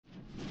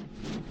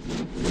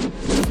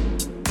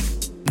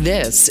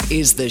This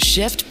is the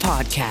Shift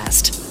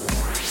Podcast.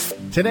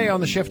 Today on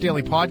the Shift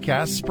Daily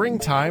Podcast,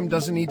 springtime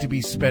doesn't need to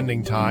be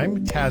spending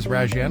time. Taz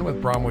Rajan with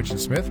Bromwich &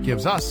 Smith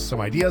gives us some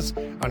ideas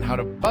on how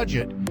to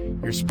budget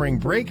your spring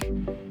break,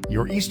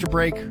 your Easter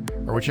break,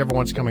 or whichever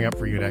one's coming up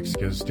for you next,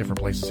 because different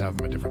places have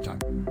them at different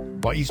time.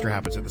 Well, Easter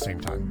happens at the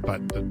same time,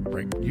 but the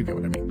break, you get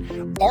what I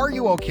mean. Are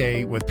you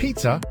okay with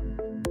pizza?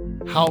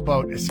 How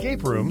about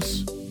escape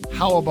rooms?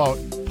 How about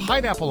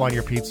pineapple on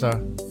your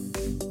pizza?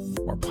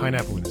 Or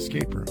pineapple in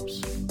escape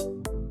rooms?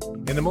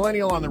 In the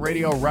Millennial on the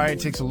Radio, Ryan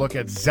takes a look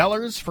at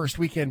Zeller's first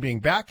weekend being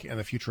back and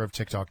the future of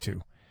TikTok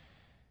too.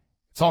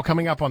 It's all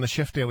coming up on the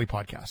Shift Daily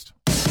Podcast.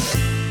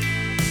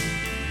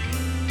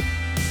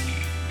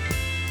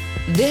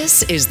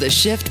 This is the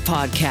Shift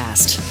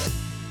Podcast.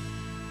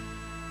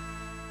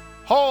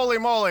 Holy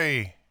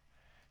moly!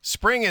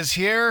 Spring is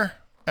here.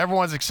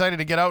 Everyone's excited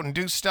to get out and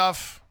do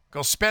stuff.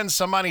 Go spend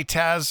some money,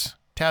 Taz.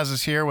 Taz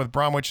is here with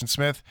Bromwich &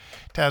 Smith,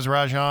 Taz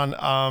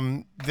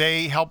Rajan.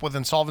 They help with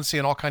insolvency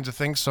and all kinds of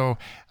things. So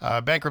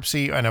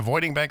bankruptcy and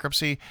avoiding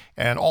bankruptcy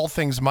and all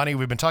things money.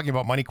 We've been talking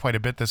about money quite a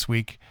bit this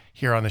week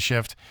here on The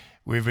Shift.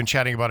 We've been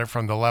chatting about it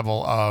from the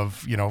level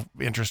of,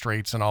 interest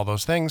rates and all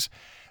those things.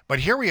 But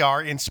here we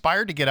are,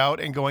 inspired to get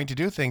out and going to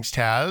do things,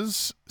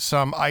 Taz.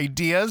 Some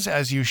ideas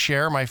as you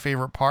share, my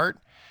favorite part,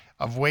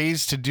 of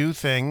ways to do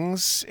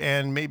things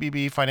and maybe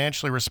be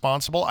financially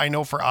responsible. I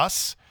know for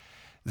us,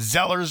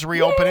 Zeller's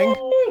reopening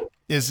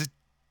is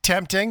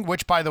tempting,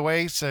 which, by the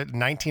way, is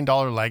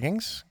 $19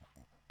 leggings.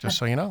 Just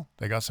so you know,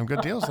 they got some good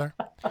deals there.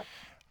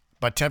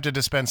 But tempted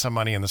to spend some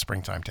money in the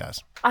springtime,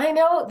 Taz. I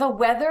know. The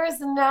weather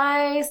is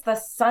nice. The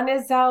sun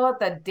is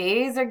out. The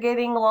days are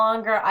getting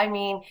longer. I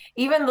mean,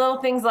 even little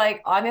things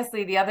like,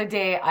 honestly, the other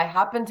day, I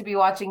happened to be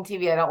watching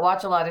TV. I don't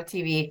watch a lot of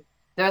TV.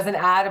 There was an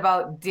ad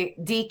about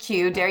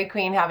DQ, Dairy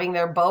Queen, having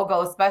their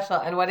BOGO special.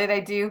 And what did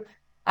I do?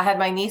 I had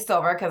my niece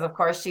over because, of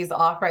course, she's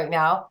off right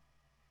now.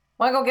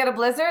 Want to go get a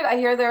Blizzard? I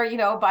hear they're,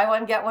 buy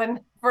one, get one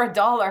for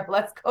 $1.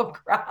 Let's go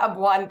grab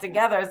one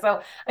together.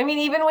 So, I mean,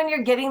 even when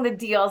you're getting the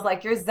deals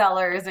like your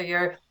Zellers or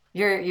your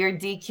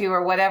DQ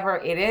or whatever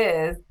it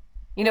is,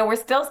 we're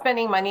still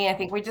spending money. I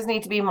think we just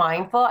need to be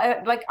mindful.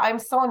 I'm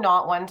so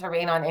not one to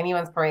rain on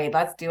anyone's parade.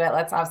 Let's do it.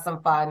 Let's have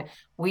some fun.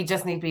 We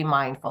just need to be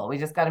mindful. We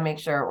just got to make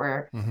sure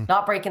we're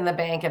not breaking the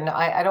bank. And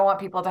I don't want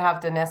people to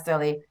have to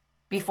necessarily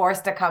be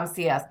forced to come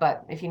see us.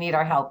 But if you need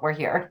our help, we're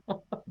here.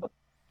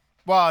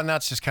 Well, and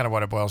that's just kind of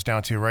what it boils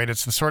down to, right?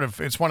 It's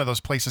it's one of those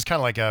places, kind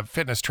of like a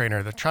fitness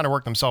trainer. They're trying to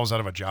work themselves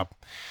out of a job,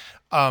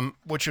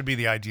 which would be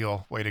the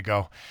ideal way to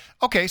go.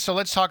 Okay, so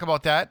let's talk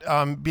about that.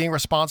 Being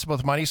responsible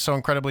with money is so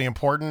incredibly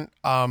important.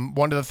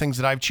 One of the things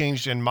that I've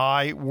changed in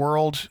my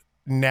world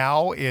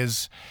now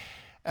is,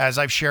 as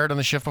I've shared on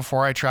the shift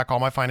before, I track all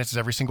my finances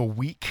every single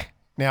week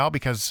now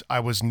because I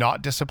was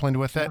not disciplined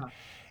with it.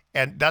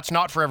 And that's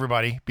not for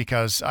everybody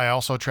because I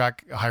also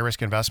track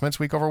high-risk investments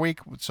week over week.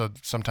 So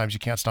sometimes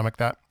you can't stomach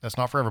that. That's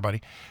not for everybody.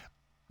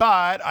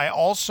 But I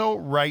also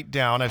write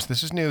down, as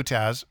this is new,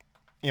 Taz,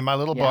 in my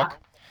little book,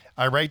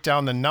 I write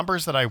down the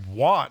numbers that I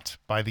want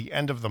by the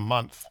end of the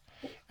month.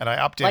 And I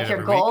update it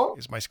every week.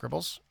 Is my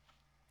scribbles.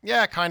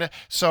 Yeah, kind of.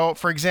 So,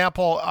 for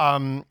example,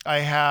 I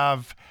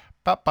have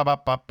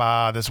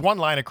this one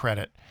line of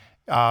credit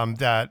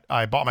that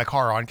I bought my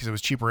car on because it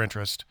was cheaper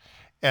interest.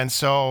 And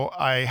so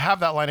I have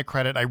that line of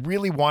credit. I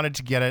really wanted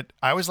to get it.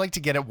 I always like to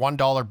get it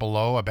 $1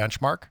 below a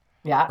benchmark.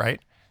 Yeah. Right?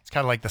 It's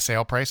kind of like the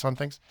sale price on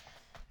things.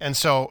 And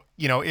so,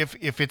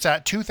 if it's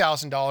at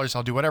 $2,000,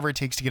 I'll do whatever it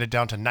takes to get it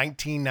down to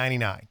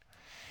 $19.99.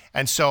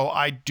 And so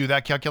I do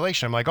that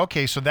calculation. I'm like,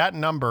 okay, so that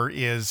number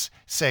is,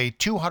 say,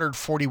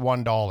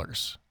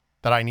 $241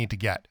 that I need to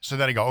get. So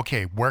then I go,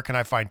 okay, where can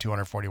I find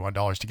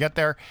 $241 to get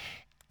there?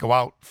 Go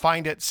out,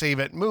 find it, save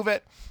it, move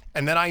it.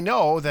 And then I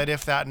know that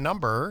if that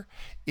number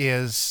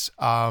is,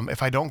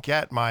 if I don't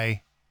get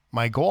my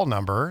goal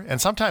number, and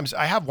sometimes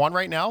I have one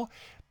right now,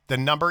 the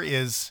number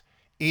is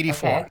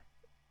 $84.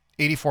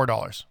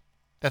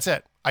 That's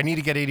it. I need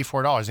to get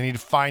 $84. I need to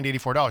find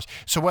 $84.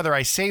 So whether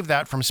I save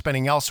that from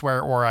spending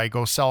elsewhere or I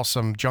go sell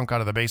some junk out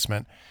of the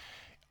basement,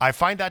 I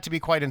find that to be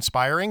quite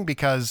inspiring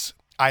because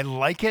I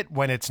like it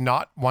when it's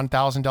not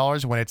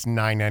 $1,000, when it's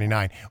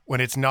 $9.99. When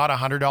it's not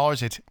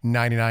 $100, it's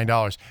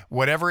 $99.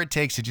 Whatever it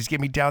takes to just get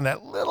me down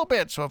that little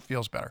bit so it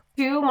feels better.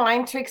 Two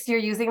mind tricks you're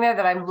using there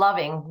that I'm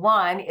loving.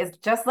 One is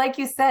just like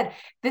you said,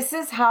 this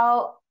is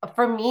how,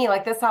 for me,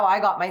 this is how I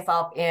got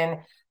myself in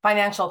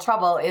financial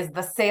trouble is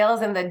the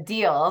sales and the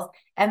deals.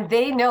 And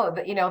they know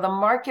that, the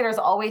marketers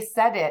always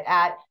set it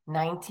at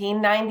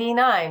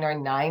 $19.99 or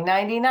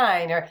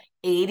 $9.99 or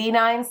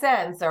 89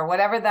 cents or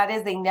whatever that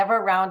is. They never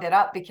round it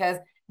up because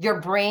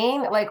your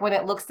brain, when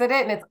it looks at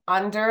it and it's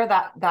under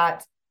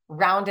that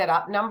rounded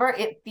up number,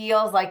 it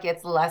feels like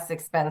it's less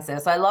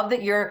expensive. So I love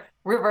that you're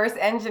reverse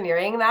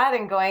engineering that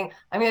and going,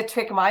 I'm going to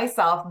trick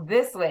myself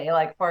this way,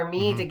 for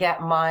me to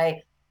get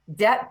my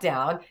debt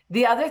down.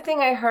 The other thing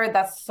I heard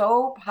that's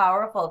so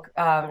powerful,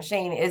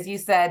 Shane, is you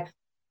said,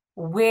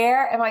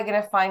 where am I going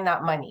to find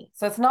that money?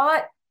 So it's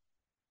not,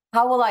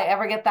 how will I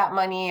ever get that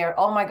money? Or,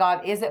 oh my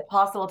God, is it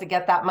possible to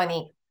get that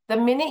money? the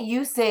minute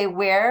you say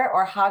where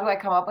or how do I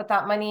come up with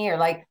that money, or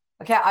like,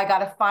 okay, I got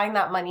to find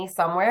that money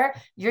somewhere,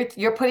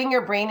 you're putting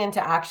your brain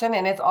into action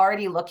and it's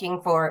already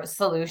looking for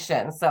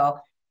solutions. So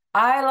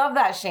I love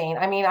that, Shane.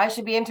 I mean, I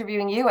should be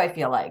interviewing you, I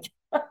feel like.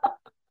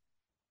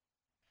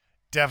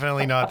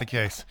 Definitely not the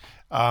case.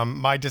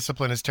 My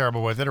discipline is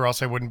terrible with it, or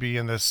else I wouldn't be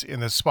in this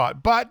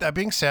spot. But that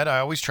being said, I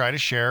always try to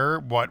share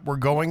what we're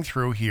going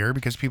through here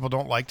because people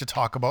don't like to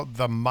talk about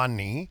the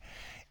money,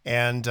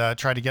 and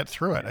try to get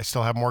through it. I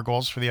still have more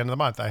goals for the end of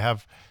the month. I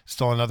have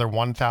still another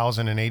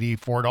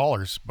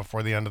 $1,084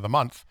 before the end of the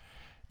month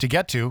to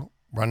get to,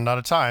 running out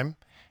of time.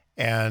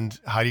 And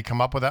how do you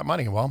come up with that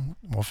money? Well,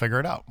 we'll figure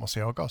it out. We'll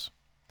see how it goes.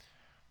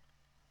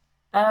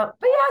 But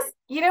yes,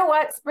 you know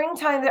what?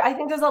 Springtime, I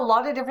think there's a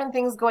lot of different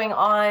things going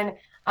on.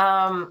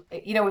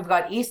 We've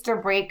got Easter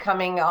break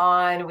coming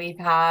on. We've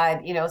had,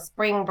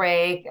 spring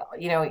break,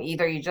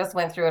 either you just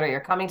went through it or you're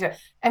coming to it.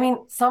 I mean,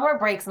 summer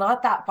break's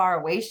not that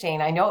far away,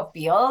 Shane. I know it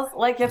feels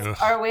like it's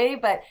far away,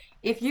 but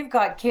if you've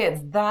got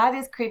kids, that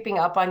is creeping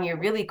up on you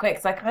really quick.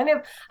 So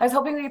I was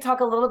hoping we could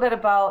talk a little bit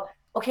about,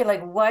 okay,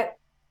 like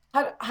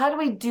how do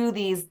we do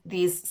these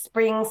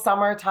spring,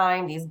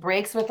 summertime, these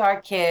breaks with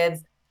our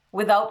kids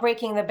without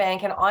breaking the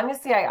bank? And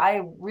honestly,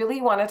 I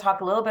really want to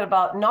talk a little bit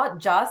about not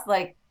just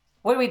like,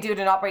 what do we do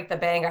to not break the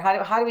bank, or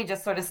how do we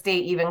just sort of stay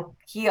even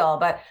keel?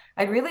 But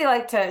I'd really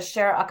like to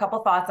share a couple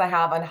thoughts I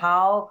have on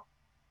how,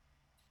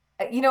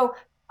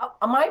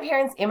 my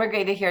parents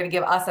immigrated here to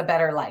give us a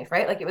better life,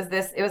 right? Like it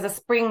was a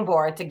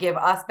springboard to give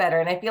us better.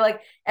 And I feel like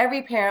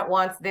every parent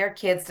wants their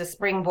kids to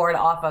springboard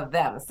off of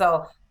them.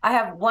 So I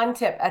have one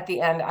tip at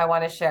the end I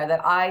want to share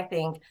that I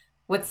think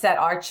would set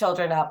our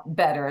children up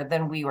better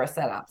than we were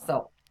set up.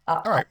 So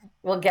all right,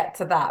 we'll get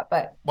to that.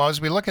 But as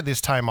we look at this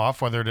time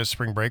off, whether it is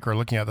spring break or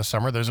looking at the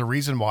summer, there's a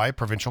reason why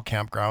provincial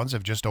campgrounds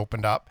have just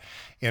opened up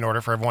in order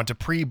for everyone to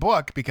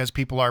pre-book, because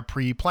people are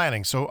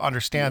pre-planning. So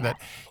understand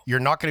that you're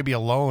not going to be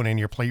alone in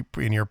your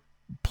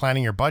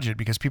planning your budget,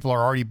 because people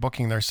are already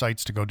booking their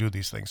sites to go do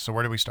these things. So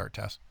where do we start,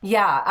 Tess?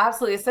 Yeah,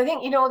 absolutely. So I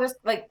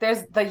think,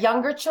 there's the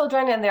younger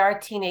children and there are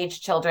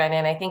teenage children.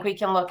 And I think we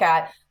can look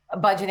at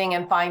budgeting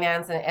and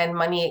finance and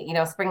money,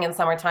 spring and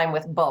summertime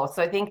with both.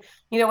 So I think,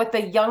 with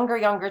the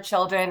younger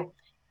children,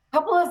 a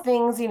couple of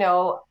things,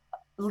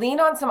 lean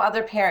on some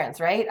other parents,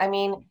 right? I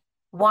mean,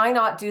 why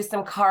not do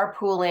some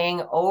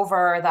carpooling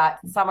over that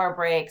summer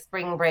break,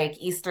 spring break,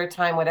 Easter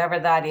time, whatever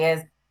that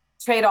is,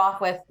 trade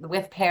off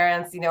with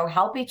parents,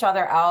 help each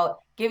other out,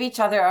 give each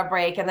other a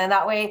break. And then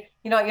that way,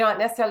 you don't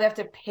necessarily have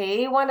to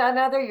pay one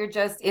another.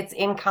 It's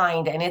in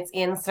kind and it's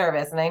in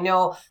service. And I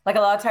know like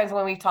a lot of times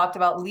when we've talked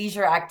about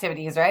leisure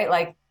activities, right?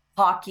 Like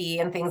hockey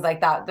and things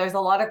like that, there's a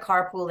lot of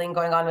carpooling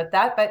going on with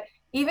that. But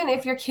even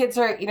if your kids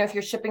are, if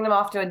you're shipping them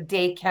off to a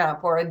day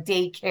camp or a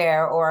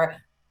daycare, or,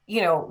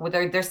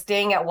 they're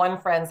staying at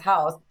one friend's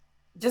house,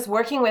 just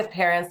working with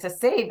parents to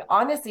save,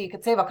 honestly, you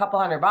could save a couple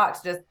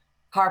 $100 just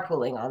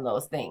carpooling on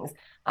those things.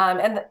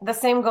 And the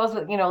same goes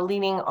with,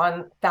 leaning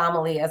on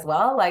family as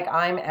well. Like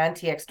I'm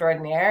auntie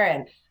extraordinaire.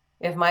 And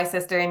if my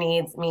sister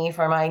needs me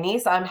for my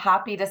niece, I'm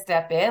happy to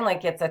step in.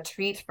 Like it's a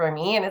treat for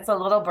me and it's a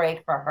little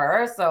break for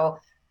her. So,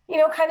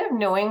 kind of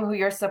knowing who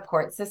your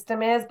support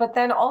system is. But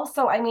then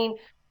also, I mean,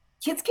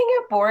 kids can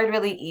get bored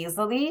really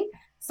easily.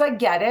 So I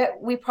get it.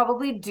 We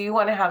probably do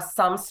want to have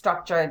some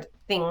structured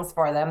things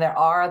for them. There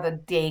are the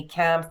day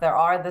camps, there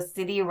are the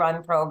city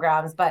run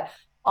programs, but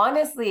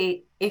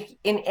honestly, if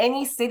in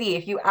any city,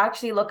 if you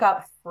actually look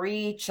up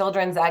free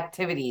children's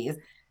activities,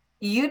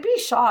 you'd be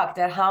shocked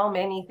at how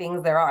many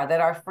things there are that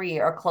are free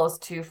or close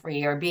to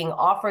free or being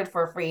offered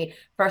for free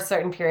for a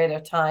certain period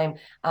of time.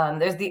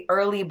 There's the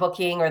early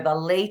booking or the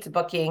late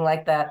booking,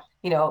 like the,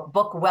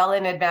 book well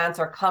in advance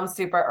or come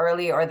super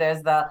early, or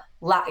there's the,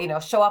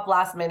 show up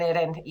last minute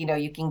and,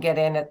 you can get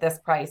in at this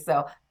price.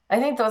 So I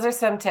think those are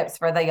some tips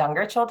for the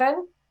younger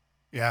children.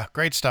 Yeah,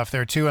 great stuff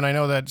there too. And I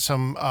know that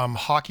some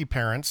hockey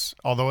parents,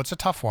 although it's a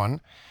tough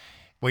one,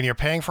 when you're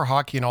paying for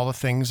hockey and all the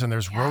things and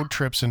there's road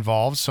trips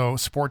involved, so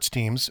sports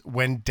teams,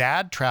 when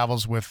dad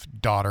travels with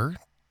daughter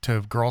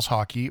to girls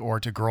hockey or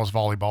to girls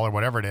volleyball or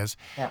whatever it is,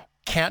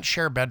 can't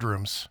share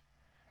bedrooms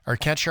or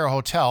can't share a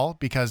hotel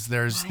because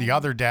there's the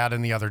other dad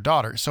and the other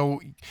daughter. So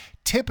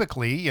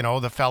typically,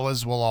 the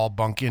fellas will all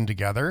bunk in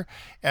together,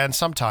 and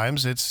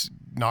sometimes it's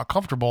not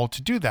comfortable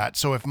to do that.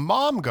 So if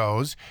mom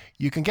goes,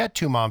 you can get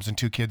 2 moms and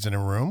 2 kids in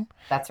a room.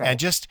 That's right.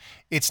 And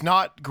it's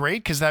not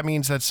great because that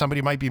means that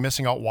somebody might be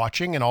missing out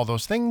watching and all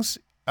those things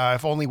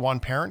if only one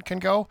parent can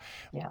go.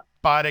 Yeah.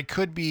 But it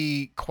could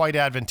be quite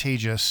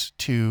advantageous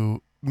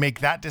to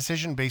make that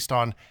decision based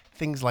on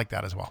things like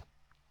that as well.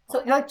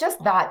 So like just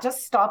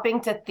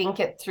stopping to think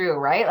it through,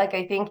 right? Like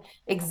I think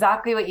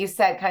exactly what you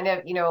said, kind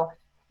of,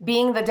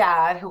 being the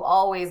dad who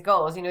always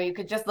goes, you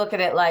could just look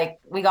at it like,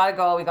 we got to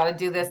go, we got to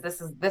do this.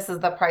 This is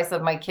the price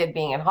of my kid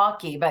being in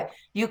hockey. But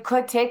you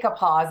could take a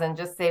pause and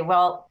just say,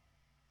 well,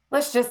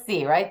 let's just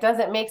see, right? Does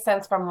it make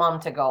sense for mom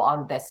to go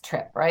on this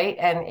trip, right?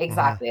 And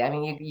exactly. Mm-hmm. I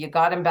mean, you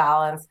got to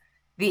balance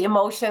the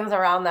emotions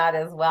around that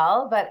as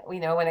well. But,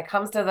 when it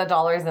comes to the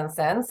dollars and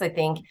cents, I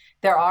think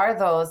there are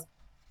those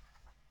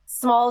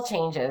small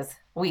changes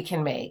we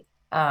can make,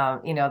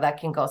 that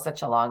can go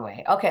such a long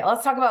way. Okay,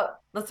 let's talk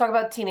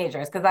about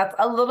teenagers, because that's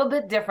a little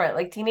bit different.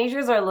 Like,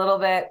 teenagers are a little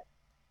bit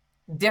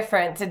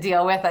different to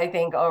deal with, I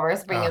think, over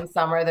spring and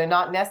summer. They're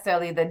not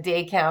necessarily the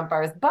day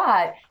campers,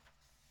 but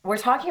we're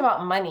talking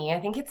about money. I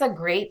think it's a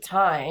great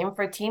time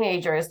for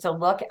teenagers to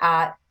look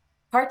at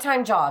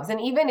part-time jobs.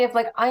 And even if,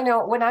 like, I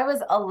know when I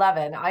was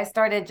 11, I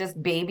started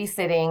just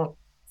babysitting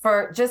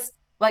for just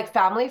like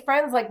family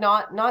friends, like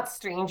not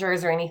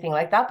strangers or anything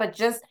like that, but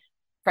just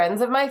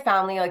friends of my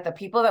family, like the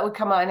people that would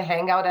come on and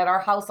hang out at our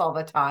house all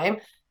the time.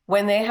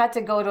 When they had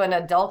to go to an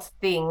adult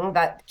thing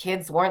that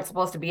kids weren't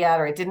supposed to be at,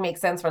 or it didn't make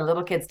sense for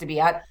little kids to be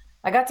at,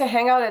 I got to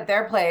hang out at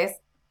their place,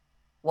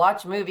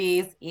 watch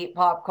movies, eat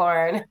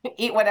popcorn,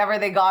 eat whatever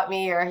they got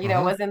me, or,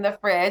 was in the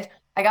fridge.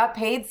 I got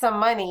paid some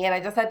money, and I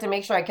just had to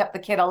make sure I kept the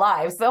kid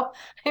alive. So,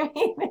 I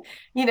mean,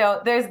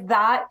 there's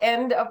that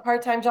end of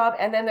part-time job.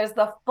 And then there's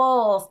the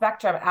full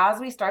spectrum. As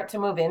we start to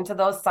move into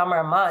those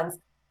summer months,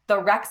 the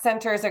rec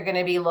centers are going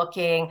to be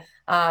looking,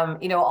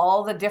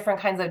 all the different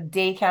kinds of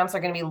day camps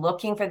are going to be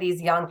looking for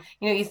these young,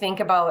 you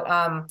think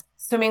about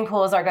swimming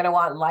pools are going to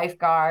want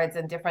lifeguards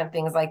and different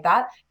things like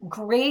that.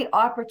 Great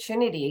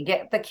opportunity.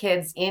 Get the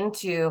kids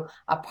into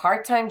a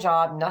part-time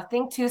job,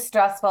 nothing too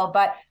stressful,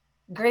 but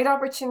great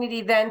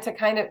opportunity then to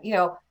kind of,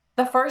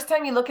 the first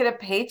time you look at a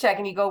paycheck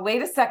and you go,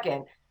 wait a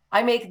second,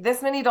 I make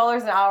this many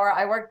dollars an hour.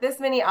 I work this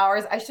many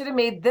hours. I should have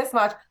made this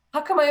much.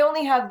 How come I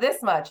only have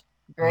this much?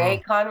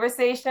 Great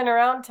conversation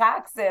around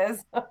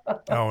taxes.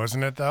 Oh,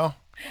 isn't it though?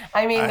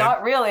 I mean,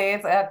 not really.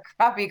 It's a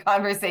crappy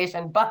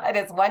conversation, but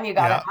it's one you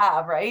got to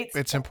have, right?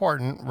 It's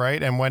important,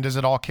 right? And when does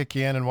it all kick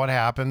in and what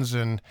happens?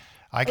 And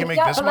I can make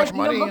this much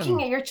money.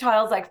 Looking at your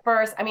child's, like,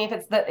 first, I mean,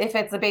 if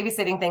it's the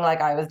babysitting thing like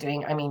I was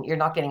doing, I mean, you're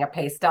not getting a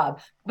pay stub,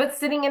 but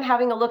sitting and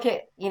having a look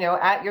at,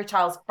 at your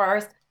child's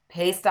first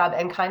pay stub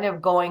and kind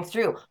of going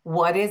through,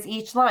 what is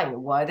each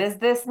line? What does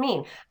this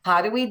mean?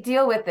 How do we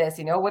deal with this?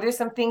 What are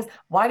some things?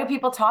 Why do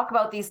people talk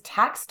about these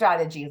tax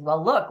strategies?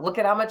 Well, look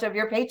at how much of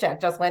your paycheck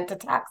just went to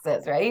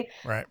taxes, right?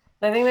 Right.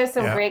 I think there's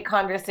some great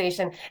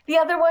conversation. The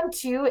other one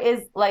too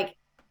is like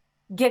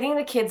getting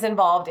the kids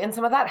involved in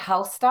some of that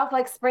house stuff.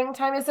 Like,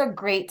 springtime is a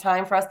great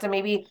time for us to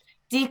maybe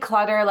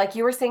declutter. Like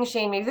you were saying,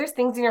 Shane, maybe there's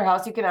things in your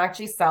house you can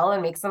actually sell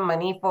and make some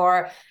money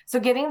for. So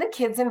getting the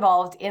kids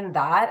involved in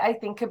that, I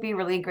think, could be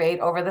really great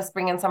over the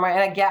spring and summer.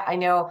 And I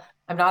know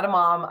I'm not a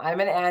mom, I'm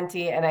an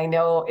auntie, and I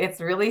know it's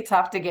really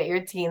tough to get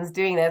your teens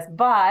doing this,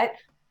 but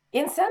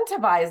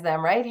incentivize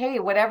them, right? Hey,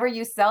 whatever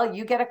you sell,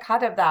 you get a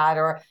cut of that.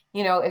 Or,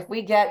 if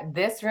we get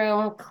this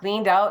room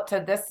cleaned out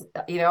to this,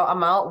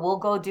 amount, we'll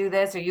go do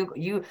this. Or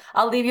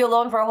I'll leave you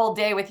alone for a whole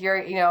day with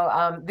your,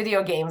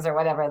 video games or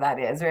whatever that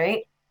is,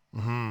 right?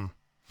 Mm-hmm.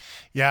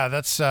 Yeah,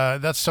 that's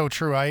so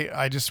true.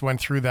 I just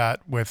went through that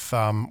with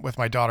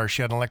my daughter.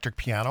 She had an electric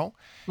piano.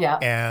 Yeah.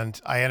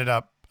 And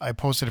I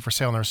posted it for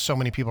sale, and there were so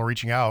many people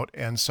reaching out.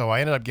 And so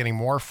I ended up getting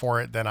more for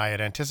it than I had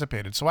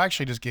anticipated. So I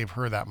actually just gave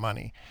her that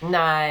money.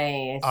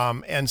 Nice.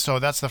 And so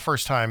that's the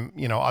first time,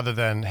 other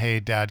than, hey,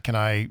 Dad, can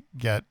I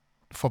get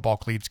football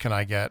cleats? Can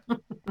I get,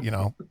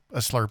 a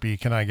Slurpee?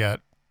 Can I get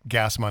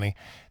gas money?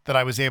 That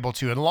I was able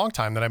to, in a long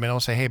time, that I've been able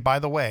to say, hey, by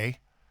the way,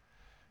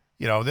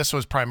 this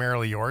was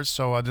primarily yours.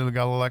 So I got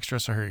a little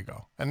extra. So here you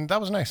go. And that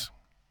was nice.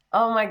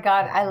 Oh my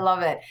God. I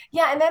love it.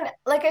 Yeah. And then,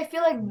 like, I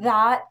feel like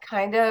that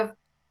kind of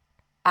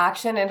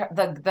action and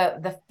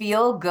the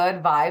feel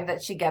good vibe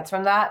that she gets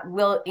from that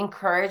will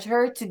encourage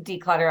her to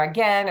declutter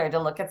again, or to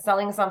look at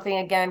selling something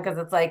again. Cause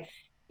it's like,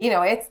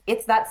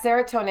 it's that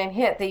serotonin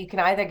hit that you can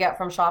either get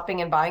from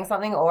shopping and buying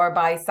something, or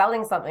by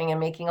selling something and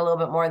making a little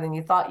bit more than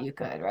you thought you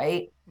could.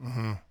 Right.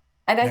 Mm-hmm.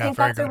 And I think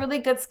that's a really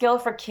good skill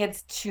for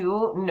kids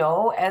to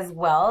know as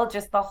well.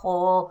 Just the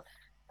whole,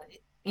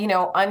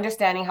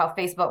 understanding how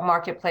Facebook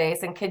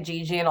Marketplace and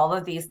Kijiji and all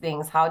of these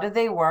things, how do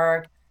they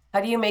work? How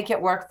do you make it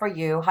work for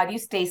you? How do you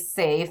stay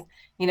safe?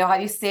 How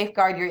do you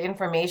safeguard your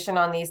information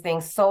on these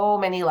things? So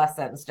many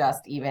lessons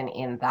just even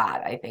in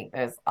that. I think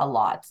there's a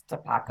lot to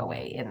pack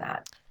away in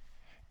that.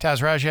 Taz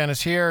Rajan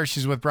is here.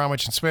 She's with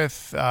Bromwich and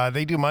Smith.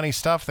 They do money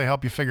stuff. They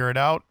help you figure it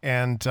out.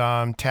 And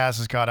Taz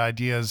has got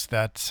ideas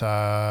that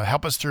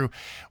help us through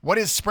what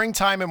is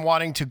springtime and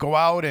wanting to go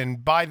out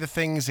and buy the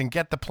things and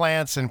get the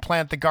plants and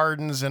plant the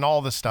gardens and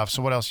all this stuff.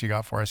 So what else you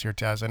got for us here,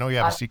 Taz? I know you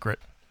have a secret.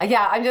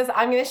 Yeah, I'm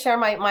going to share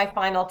my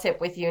final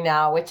tip with you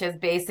now, which is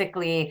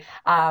basically,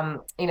 as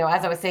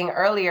I was saying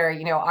earlier,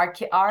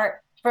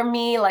 for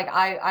me, like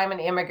I'm an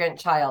immigrant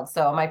child.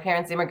 So my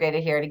parents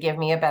immigrated here to give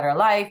me a better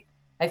life.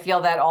 I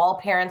feel that all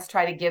parents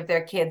try to give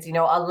their kids,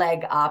 a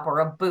leg up or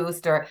a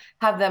boost, or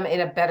have them in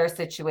a better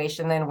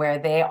situation than where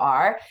they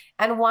are.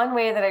 And one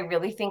way that I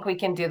really think we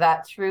can do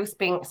that through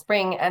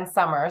spring and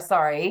summer,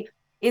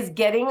 is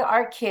getting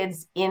our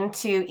kids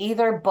into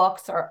either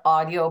books or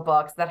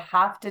audiobooks that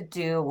have to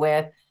do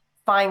with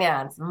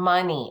finance,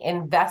 money,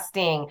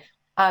 investing,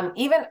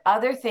 even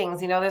other things.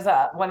 There's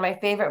one of my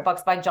favorite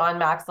books by John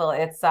Maxwell.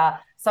 It's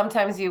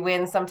Sometimes You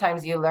Win,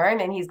 Sometimes You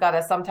Learn. And he's got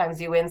a Sometimes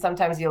You Win,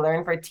 Sometimes You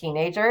Learn for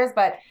teenagers.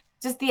 But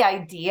just the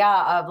idea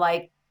of,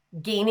 like,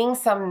 gaining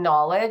some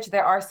knowledge.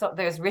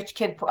 There's Rich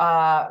Kid,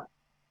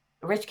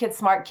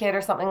 Smart Kid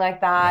or something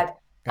like that.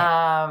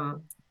 Yeah.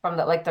 From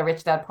the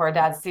Rich Dad, Poor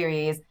Dad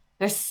series.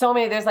 There's so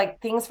many, there's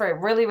like things for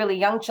really, really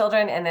young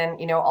children and then,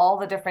 all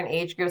the different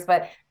age groups.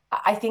 But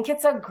I think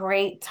it's a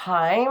great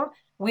time.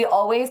 We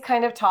always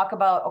kind of talk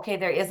about, okay,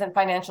 there isn't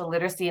financial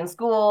literacy in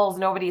schools.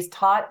 Nobody's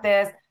taught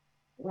this.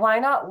 Why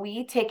not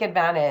we take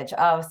advantage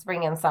of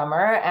spring and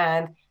summer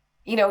and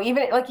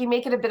even like you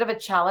make it a bit of a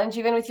challenge,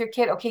 even with your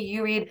kid. Okay,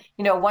 you read,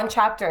 one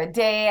chapter a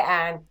day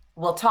and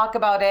we'll talk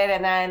about it.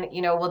 And then,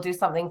 we'll do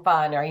something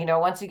fun. Or,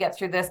 once you get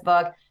through this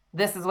book,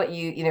 this is what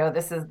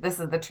this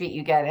is the treat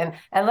you get.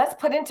 And let's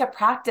put into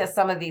practice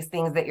some of these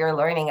things that you're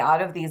learning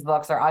out of these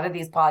books or out of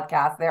these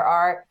podcasts. There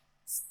are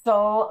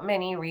so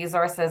many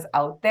resources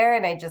out there.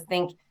 And I just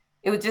think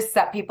it would just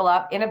set people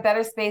up in a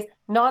better space,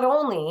 not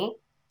only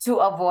to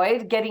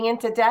avoid getting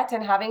into debt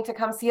and having to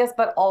come see us,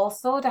 but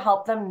also to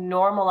help them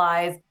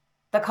normalize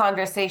the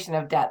conversation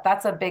of debt.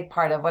 That's a big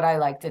part of what I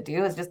like to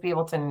do, is just be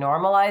able to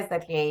normalize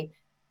that, hey,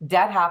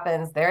 debt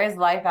happens. There is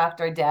life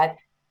after debt.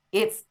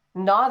 It's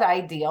not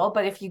ideal,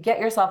 but if you get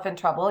yourself in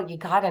trouble, you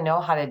got to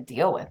know how to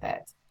deal with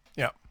it.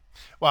 Yeah.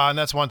 Well, and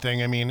that's one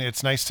thing. I mean,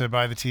 it's nice to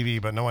buy the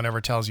TV, but no one ever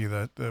tells you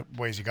the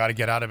ways you got to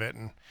get out of it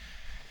and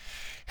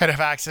how to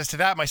have access to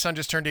that. My son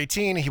just turned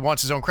 18. He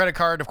wants his own credit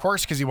card, of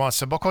course, because he wants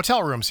to book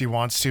hotel rooms. He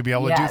wants to be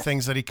able to do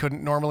things that he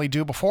couldn't normally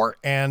do before,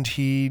 and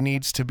he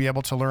needs to be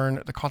able to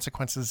learn the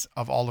consequences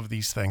of all of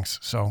these things.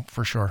 So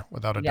for sure,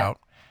 without a doubt.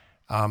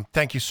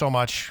 Thank you so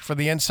much for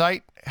the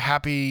insight.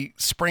 Happy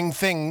spring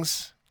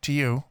things to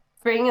you.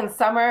 Spring and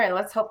summer, and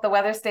let's hope the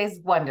weather stays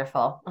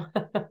wonderful.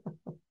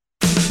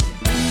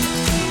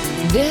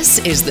 This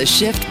is the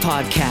Shift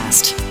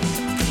Podcast.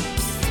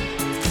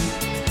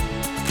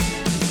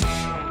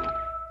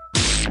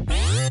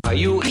 Are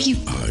you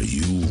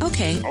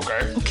Okay.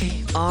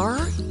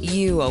 Are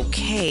you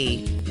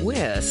okay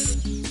with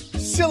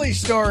Silly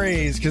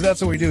stories, because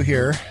that's what we do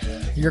here.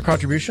 Your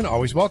contribution,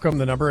 always welcome.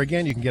 The number,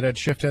 again, you can get at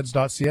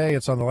shiftheads.ca.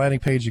 It's on the landing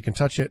page. You can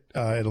touch it.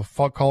 It'll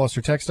call us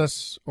or text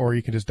us, or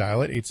you can just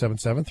dial it,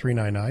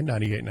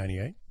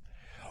 877-399-9898.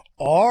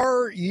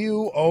 Are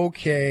you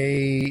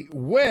okay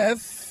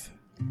with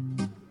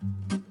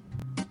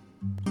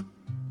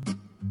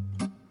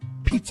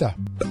pizza?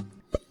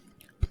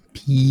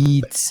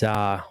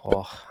 Pizza.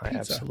 Oh, I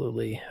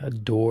absolutely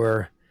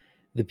adore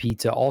the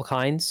pizza. All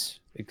kinds,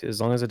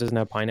 as long as it doesn't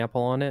have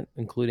pineapple on it,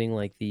 including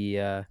like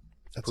the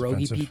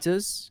pierogi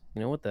pizzas,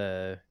 with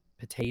the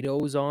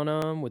potatoes on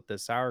them, with the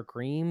sour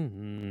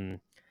cream.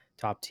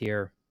 Top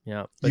tier.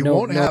 Yeah. But You no,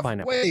 won't no have...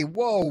 pineapple. Wait,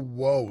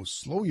 whoa.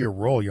 Slow your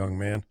roll, young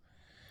man.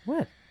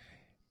 What?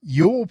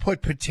 You will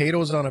put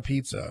potatoes on a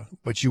pizza,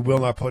 but you will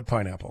not put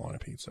pineapple on a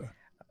pizza.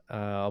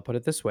 I'll put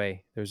it this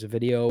way. There's a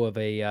video of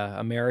a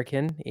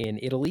American in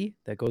Italy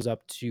that goes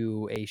up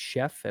to a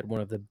chef at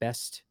one of the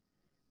best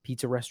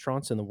pizza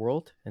restaurants in the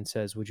world and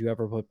says, "Would you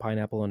ever put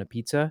pineapple on a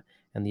pizza?"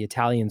 And the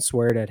Italian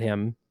sweared at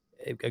him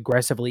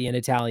aggressively in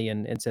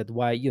Italian and said,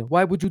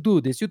 why would you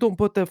do this? You don't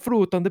put the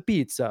fruit on the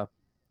pizza.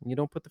 You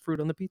don't put the fruit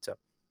on the pizza.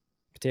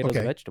 Potato's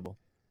a vegetable.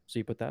 So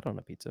you put that on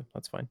a pizza.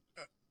 That's fine.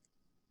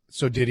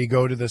 So did he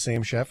go to the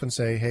same chef and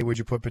say, hey, would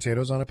you put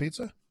potatoes on a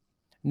pizza?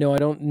 No, I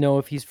don't know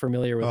if he's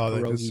familiar with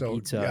pierogi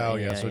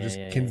pizza. So just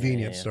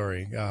convenient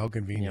story. Yeah, how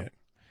convenient.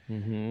 Yeah.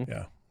 Mm-hmm.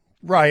 Yeah.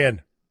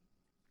 Ryan.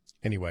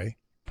 Anyway,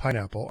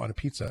 pineapple on a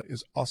pizza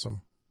is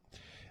awesome.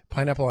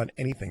 Pineapple on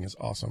anything is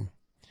awesome.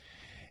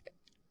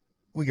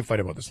 We can fight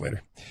about this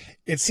later.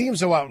 It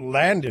seems so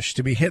outlandish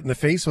to be hit in the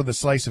face with a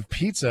slice of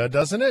pizza,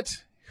 doesn't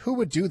it? Who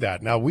would do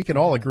that? Now, we can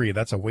all agree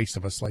that's a waste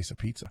of a slice of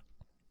pizza.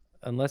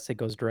 Unless it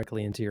goes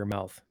directly into your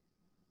mouth.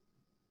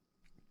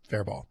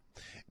 Fair ball.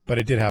 But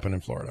it did happen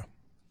in Florida.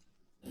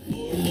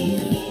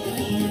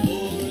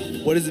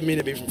 What does it mean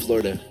to be from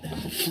Florida?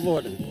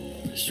 Florida.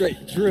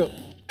 Straight drill.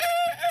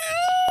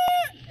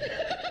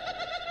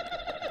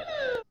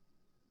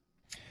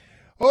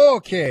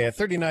 Okay, a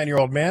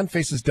 39-year-old man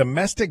faces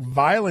domestic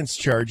violence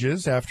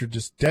charges after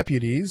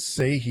deputies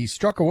say he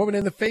struck a woman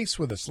in the face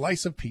with a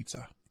slice of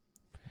pizza.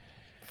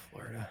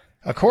 Florida.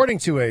 According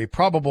to a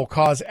probable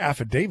cause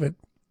affidavit,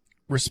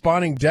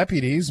 responding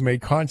deputies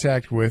made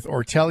contact with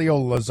Ortelio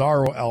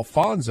Lazaro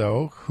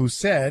Alfonso, who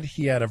said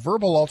he had a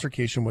verbal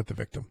altercation with the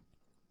victim.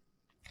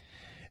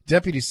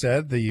 Deputies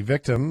said the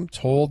victim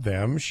told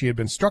them she had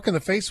been struck in the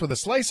face with a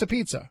slice of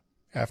pizza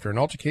after an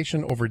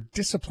altercation over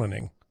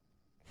disciplining.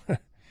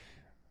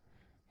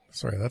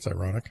 Sorry, that's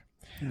ironic.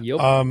 Yep.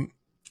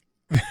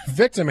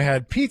 Victim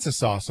had pizza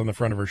sauce on the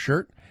front of her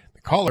shirt,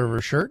 the collar of her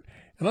shirt,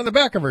 and on the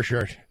back of her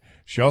shirt.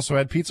 She also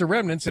had pizza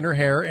remnants in her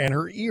hair and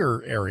her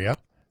ear area,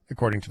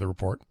 according to the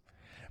report.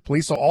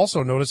 Police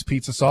also noticed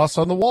pizza sauce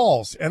on the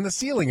walls and the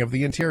ceiling of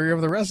the interior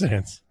of the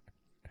residence.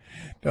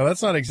 Now,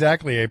 that's not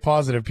exactly a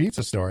positive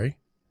pizza story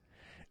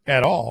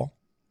at all.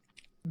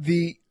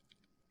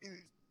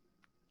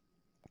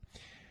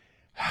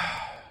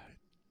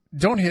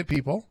 Don't hit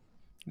people.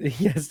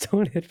 Yes,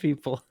 don't hit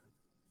people.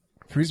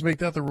 Please make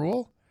that the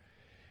rule.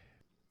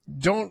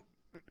 Don't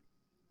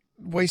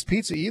waste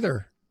pizza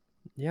either.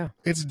 Yeah.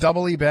 It's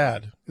doubly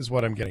bad, is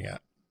what I'm getting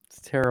at. It's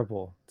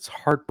terrible. It's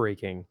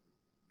heartbreaking.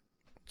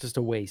 Just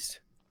a waste.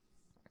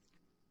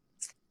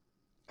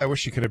 I wish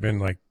she could have been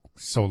like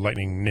so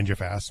lightning ninja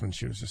fast when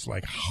she was just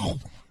like,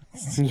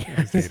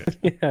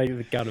 Yeah,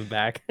 you got him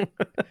back.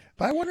 But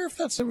I wonder if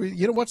that's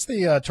what's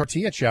the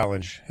tortilla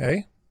challenge?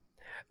 Hey,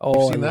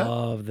 Oh, I seen that?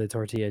 love the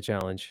tortilla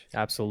challenge.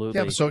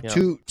 Absolutely. yeah. So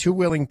two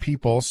willing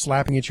people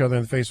slapping each other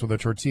in the face with a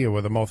tortilla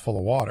with a mouthful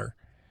of water.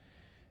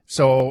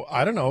 So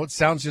I don't know. It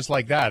sounds just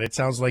like that. It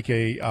sounds like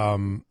a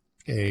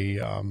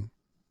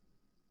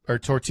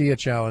tortilla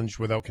challenge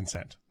without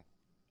consent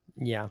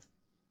Yeah.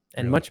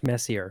 And Really? much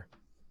messier.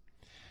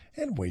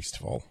 and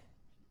wasteful.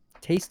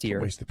 Tastier.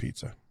 Waste of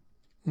pizza.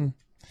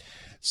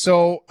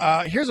 So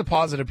here's a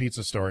positive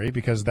pizza story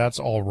because that's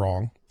all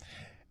wrong.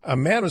 A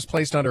man was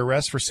placed under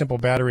arrest for simple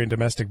battery and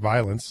domestic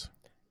violence.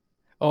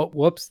 Oh,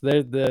 whoops!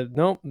 The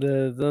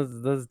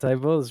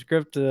typo. The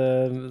script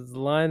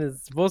line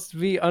is supposed to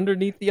be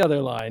underneath the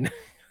other line.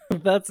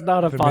 That's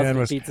not a The man positive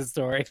was- pizza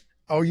story.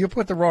 Oh, you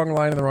put the wrong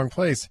line in the wrong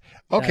place.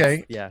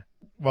 Okay. Yeah.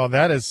 Well,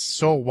 that is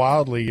so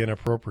wildly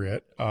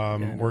inappropriate. I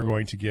We're know.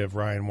 going to give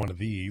Ryan one of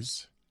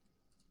these.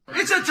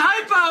 It's a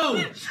typo!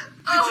 It's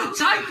a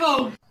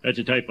typo! That's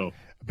a typo.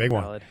 A big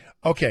one. Valid.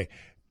 Okay.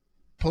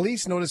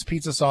 Police noticed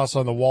pizza sauce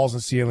on the walls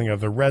and ceiling of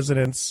the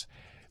residence.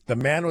 The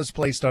man was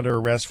placed under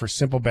arrest for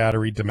simple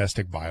battery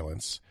domestic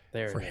violence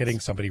There for it is. hitting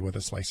somebody with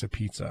a slice of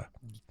pizza.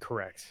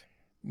 Correct.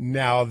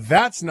 Now,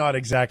 that's not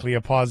exactly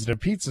a positive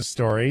pizza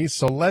story,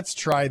 so let's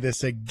try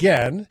this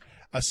again.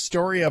 A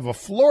story of a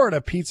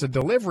Florida pizza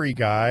delivery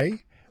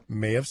guy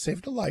may have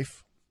saved a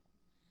life.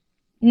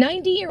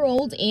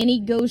 90-year-old Annie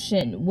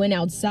Goshen went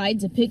outside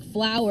to pick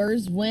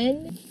flowers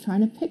when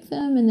trying to pick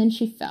them, and then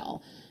she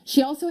fell.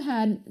 She also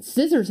had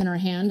scissors in her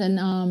hand, and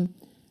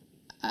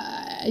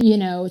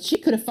she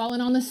could have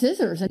fallen on the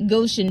scissors.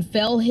 Goshen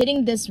fell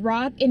hitting this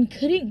rock and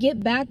couldn't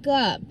get back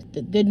up.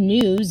 The good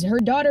news, her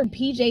daughter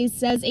PJ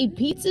says a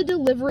pizza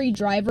delivery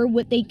driver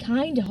with a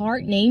kind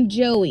heart named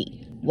Joey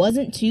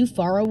wasn't too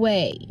far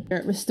away.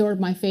 It restored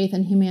my faith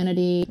in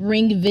humanity.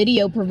 Ring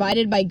video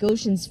provided by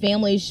Goshen's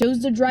family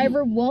shows the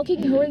driver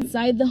walking her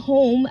inside the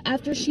home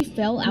after she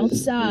fell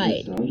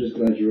outside. I'm just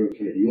glad you're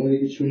okay. Do you want to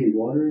get you any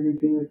water or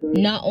anything like that?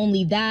 Not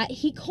only that,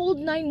 he called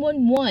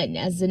 911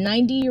 as the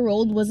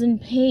 90-year-old was in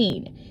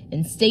pain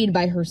and stayed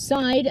by her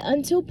side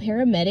until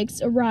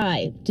paramedics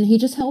arrived. And he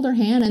just held her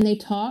hand, and they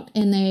talked,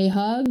 and they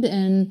hugged,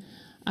 and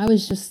I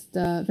was just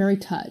very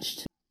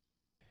touched.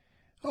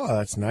 Oh,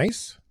 that's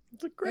nice.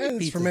 It's a great It's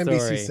pizza from story.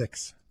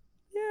 NBC6.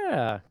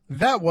 Yeah.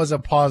 That was a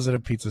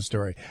positive pizza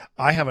story.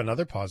 I have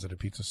another positive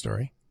pizza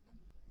story.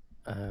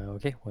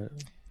 Okay. What?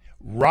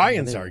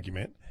 Ryan's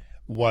argument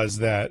was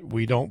that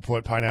we don't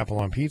put pineapple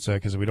on pizza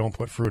because we don't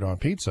put fruit on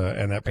pizza,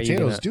 and that Are you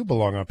potatoes gonna- do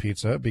belong on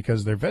pizza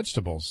because they're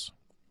vegetables.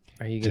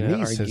 Are you going to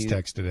Denise argue? has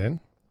texted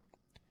in,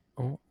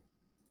 Oh.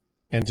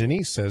 and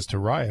Denise says to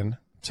Ryan,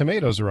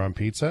 tomatoes are on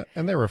pizza,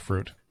 and they're a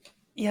fruit.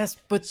 Yes,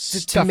 but the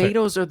Stuff it.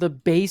 tomatoes are the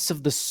base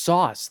of the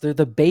sauce. They're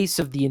the base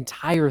of the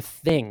entire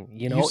thing.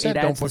 You know, You said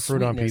it don't adds the put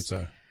fruit on sweetness.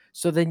 pizza.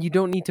 So then you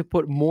don't need to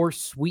put more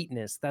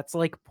sweetness. That's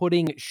like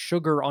putting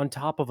sugar on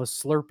top of a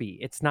Slurpee.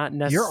 It's not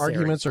necessary. Your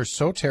arguments are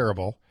so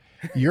terrible.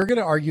 You're going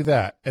to argue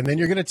that, and then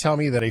you're going to tell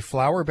me that a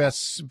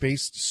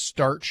flour-based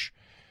starch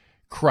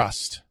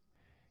crust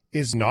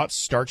is not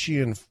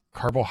starchy and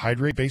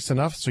carbohydrate-based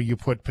enough, so you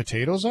put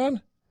potatoes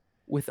on?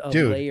 with a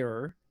Dude.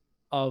 layer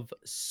of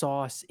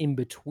sauce in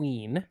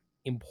between.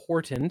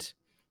 Important.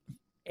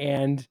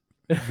 And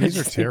These are just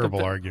think of terrible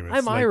the- arguments.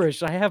 I'm Like,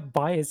 Irish. I have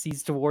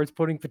biases towards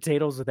putting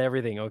potatoes with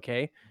everything.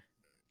 Okay.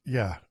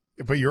 Yeah,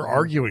 but your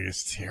arguing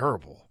is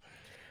terrible.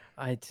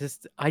 I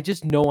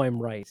just know I'm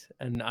right,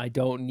 and I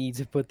don't need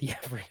to put the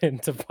effort in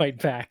to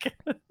fight back.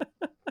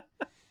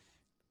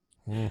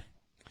 Mm.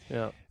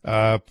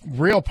 Yeah.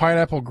 Real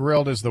pineapple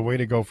grilled is the way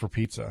to go for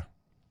pizza.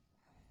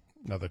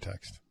 Another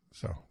text.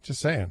 So just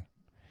saying.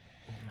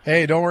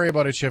 Hey, don't worry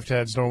about it, shift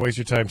heads. Don't waste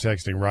your time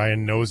texting.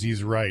 Ryan knows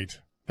he's right.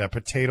 That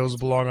potatoes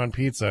belong on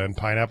pizza and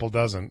pineapple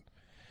doesn't.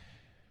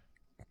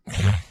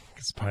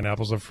 Because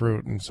pineapple's a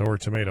fruit and so are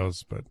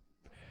tomatoes. But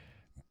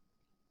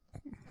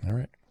all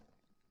right.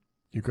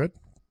 You good?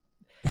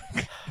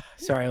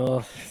 Sorry,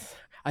 well,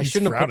 I He's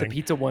shouldn't have put frowning. the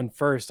pizza one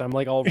first. I'm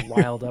like all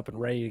riled up and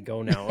ready to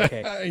go now.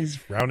 Okay. He's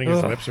frowning.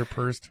 His Ugh. lips are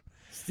pursed.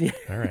 Yeah.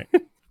 All right.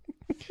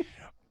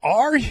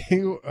 Are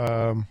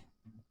you...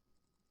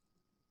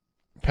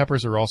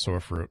 peppers are also a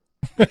fruit.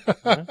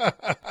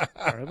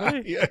 Are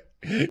they? Yeah,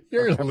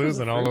 you're Are peppers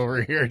losing a all fruit?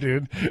 over here,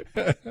 dude.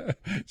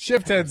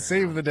 Shift head,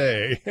 save the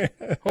day.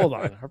 Hold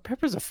on. Are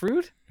peppers a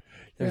fruit?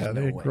 There's Yeah,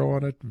 no they way. grow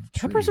on a tree.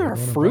 Peppers They are a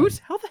grow on fruit?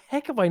 vine. How the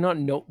heck have I not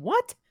know?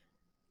 What?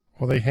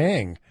 Well, they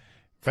hang.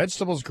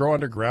 Vegetables grow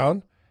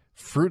underground.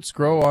 Fruits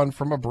grow on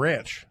from a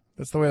branch.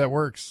 That's the way that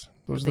works.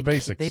 Those are the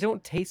basics. They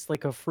don't taste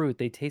like a fruit.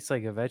 They taste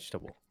like a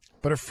vegetable.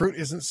 But a fruit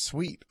isn't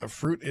sweet. A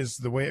fruit is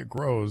the way it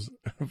grows.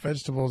 A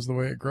vegetable is the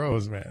way it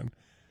grows, man.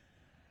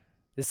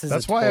 This is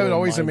That's a why it total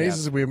always mind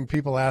amazes me when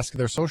people ask,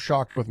 they're so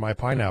shocked with my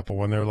pineapple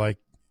when they're like,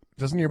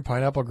 doesn't your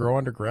pineapple grow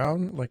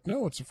underground? Like,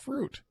 no, it's a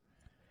fruit.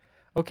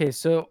 Okay,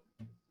 so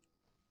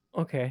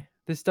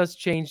this does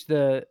change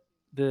the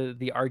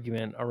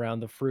argument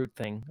around the fruit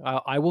thing.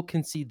 I will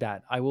concede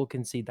that.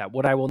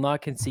 What I will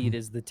not concede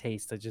is the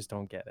taste. I just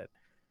don't get it.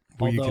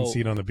 Will you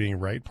concede on the being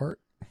right part?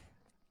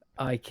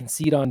 I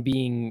concede on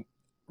being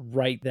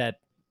right that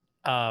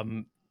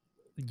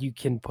you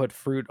can put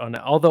fruit on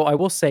it. Although I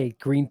will say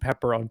green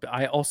pepper on.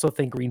 I also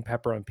think green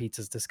pepper on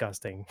pizza is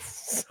disgusting.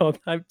 So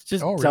I'm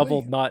just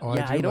doubled not. Oh,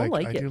 yeah, I don't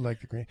like it. I do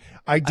like the green.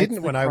 I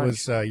didn't when I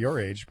was your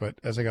age, but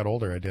as I got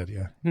older, I did.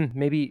 Yeah.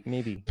 Maybe.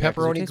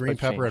 Pepperoni, green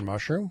pepper, and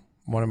mushroom.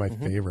 One of my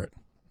favorite.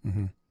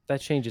 Mm-hmm. That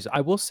changes.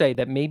 I will say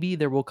that maybe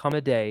there will come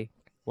a day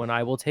when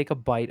I will take a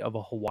bite of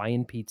a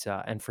Hawaiian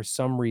pizza, and for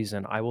some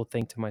reason, I will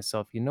think to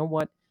myself, you know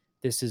what?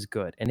 This is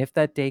good. And if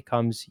that day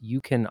comes,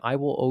 I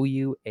will owe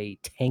you a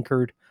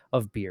tankard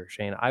of beer,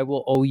 Shane. I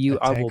will owe you.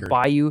 I will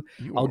buy you.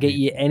 I'll get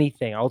you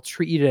anything. I'll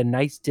treat you to a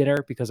nice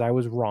dinner because I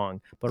was wrong.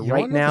 But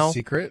right now, the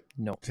secret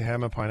no. To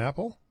ham and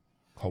pineapple,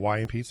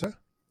 Hawaiian pizza,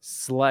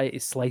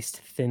 sliced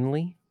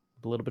thinly,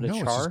 with a little bit of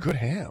char. No, it's just good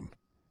ham.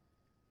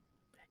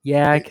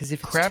 Yeah, because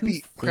if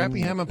crappy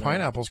ham and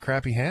pineapple is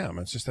crappy ham.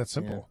 It's just that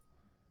simple.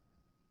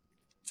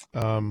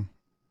 Yeah.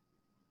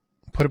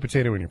 Put a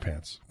potato in your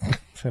pants. I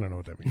don't know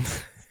what that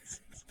means.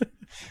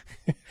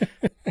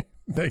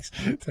 Thanks.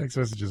 Text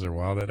messages are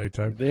wild at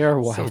nighttime. They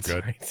are wild. So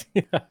good. Right?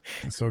 Yeah.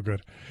 So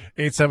good.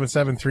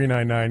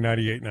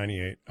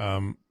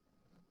 877-399-9898.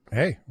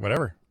 Hey,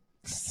 whatever.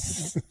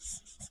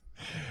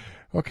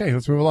 Okay,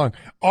 let's move along.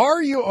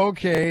 Are you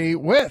okay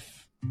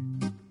with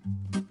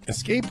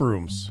escape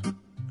rooms?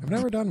 I've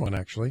never done one,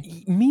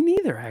 actually. Me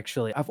neither,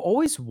 actually. I've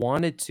always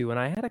wanted to, and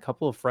I had a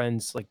couple of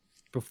friends like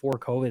before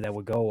COVID that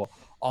would go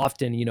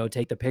often,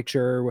 take the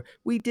picture.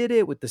 We did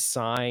it with the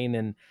sign,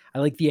 and I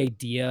like the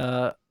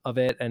idea of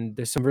it. And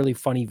there's some really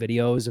funny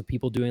videos of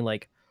people doing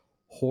like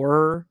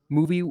horror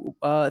movie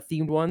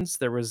themed ones.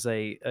 There was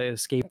a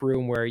escape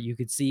room where you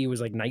could see it was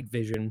like night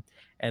vision,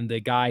 and the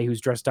guy who's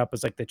dressed up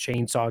as like the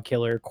chainsaw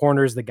killer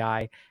corners the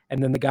guy,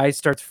 and then the guy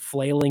starts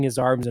flailing his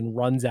arms and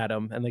runs at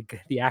him, and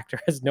the actor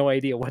has no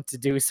idea what to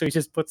do, so he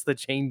just puts the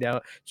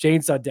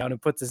chainsaw down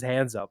and puts his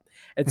hands up.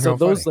 And so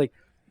those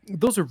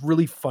are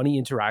really funny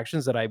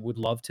interactions that I would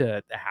love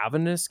to have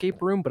in an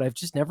escape room, but I've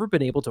just never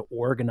been able to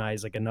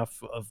organize like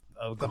enough of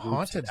the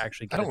haunted.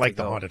 Actually, I don't like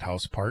the haunted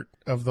house part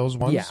of those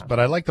ones, but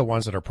I like the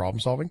ones that are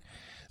problem solving.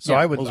 So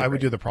I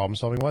would do the problem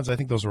solving ones. I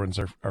think those ones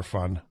are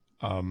fun.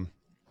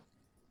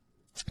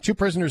 2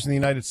 prisoners in the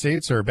United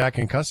States are back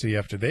in custody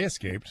after they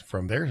escaped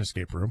from their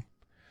escape room,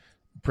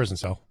 prison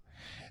cell.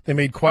 They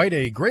made quite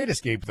a great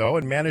escape though,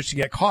 and managed to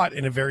get caught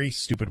in a very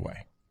stupid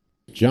way.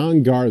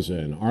 John Garza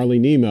and Arlie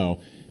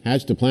Nemo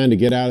hatched a plan to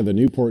get out of the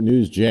Newport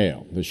News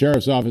jail. The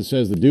sheriff's office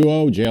says the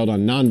duo, jailed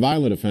on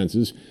nonviolent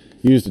offenses,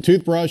 used a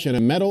toothbrush and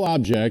a metal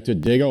object to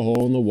dig a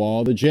hole in the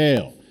wall of the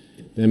jail,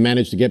 then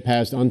managed to get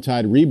past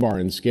untied rebar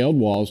and scaled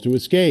walls to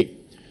escape.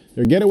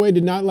 Their getaway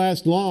did not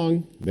last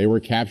long. They were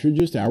captured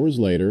just hours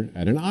later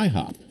at an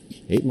IHOP,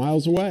 8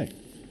 miles away.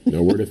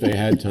 No word if they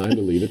had time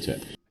to leave a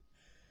tip.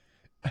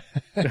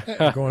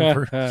 Going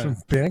for some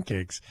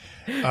pancakes.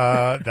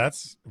 That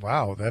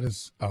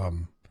is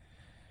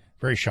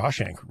very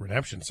Shawshank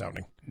Redemption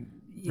sounding.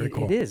 Very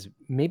cool. It is.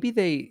 Maybe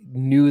they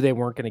knew they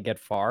weren't going to get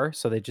far,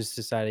 so they just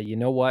decided, you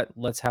know what,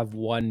 let's have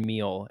one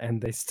meal.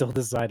 And they still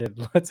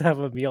decided, let's have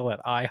a meal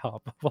at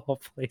IHOP of all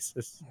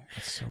places.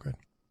 That's so good.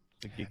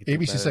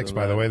 ABC6,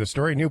 by the way, the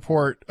story.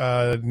 Newport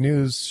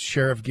News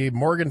Sheriff Gabe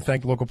Morgan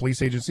thanked local police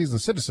agencies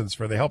and citizens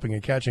for the helping in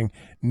catching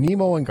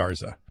Nemo and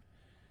Garza.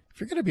 If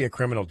you're going to be a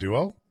criminal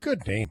duo,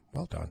 good name.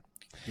 Well done.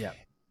 Yeah.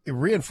 It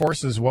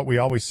reinforces what we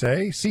always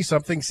say. See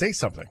something, say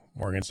something,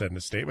 Morgan said in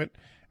his statement.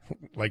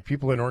 Like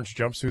people in orange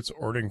jumpsuits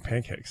ordering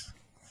pancakes.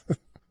 All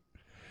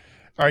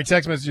right,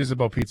 text messages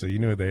about pizza. You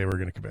knew they were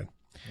going to come in.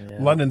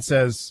 Yeah. London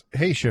says,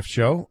 hey, shift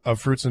show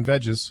of fruits and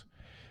veggies.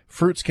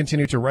 Fruits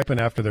continue to ripen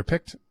after they're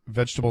picked.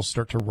 Vegetables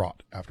start to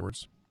rot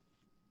afterwards.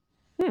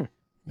 There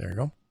you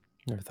go.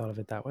 Never thought of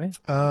it that way.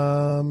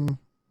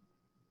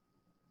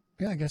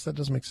 Yeah, I guess that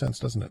does make sense,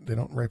 doesn't it? They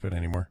don't ripen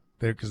anymore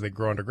because they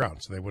grow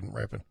underground, so they wouldn't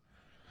ripen.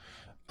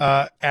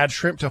 Add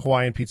shrimp to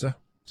Hawaiian pizza.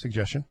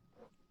 Suggestion.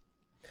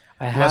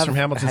 I have from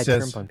Hamilton had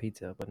says, shrimp on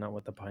pizza, but not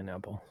with the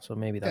pineapple. So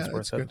maybe that's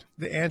worth it. Good.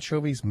 The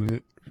anchovies,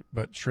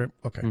 but shrimp.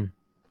 Okay.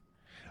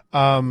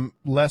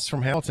 Les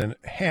from Hamilton.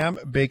 Ham,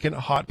 bacon,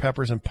 hot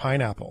peppers, and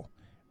pineapple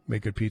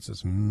make good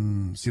pizzas.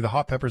 See, the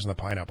hot peppers and the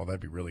pineapple,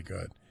 that'd be really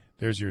good.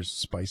 There's your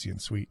spicy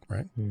and sweet,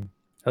 right?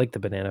 I like the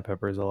banana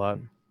peppers a lot.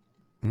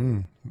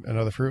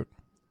 Another fruit.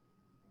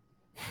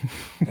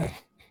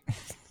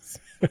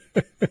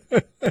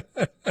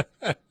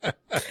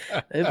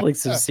 It's like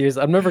some serious.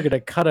 I'm never gonna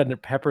cut a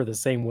pepper the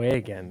same way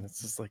again.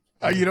 It's just like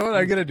you know what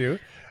I'm gonna do?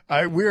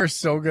 We are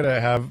so gonna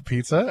have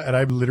pizza, and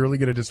I'm literally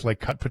gonna just like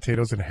cut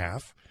potatoes in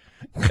half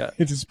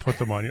and just put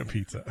them on your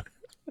pizza.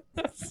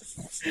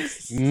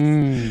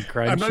 Crunchy.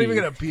 I'm not even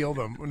gonna peel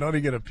them. I'm not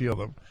even gonna peel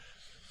them.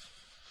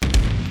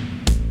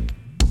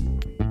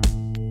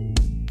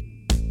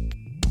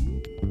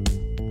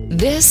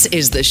 This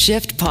is the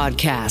Shift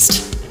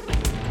Podcast.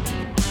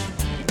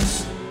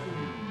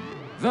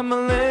 The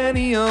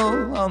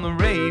millennial on the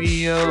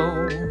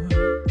radio.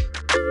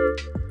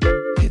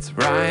 It's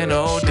Ryan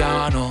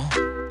O'Donnell.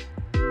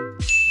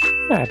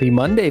 Happy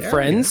Monday,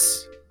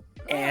 friends.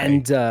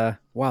 And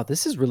wow,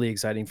 this is really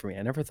exciting for me.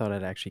 I never thought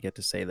I'd actually get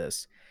to say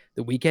this.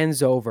 The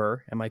weekend's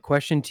over, and my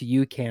question to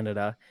you,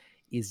 Canada,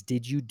 is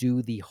did you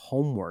do the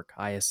homework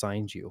I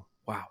assigned you?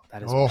 Wow,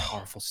 that is a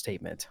powerful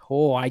statement.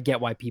 Oh, I get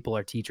why people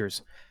are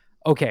teachers.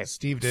 Okay.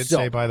 Steve did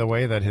say, by the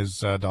way, that his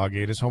dog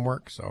ate his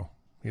homework, so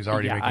he's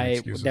already making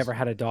excuses. I never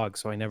had a dog,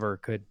 so I never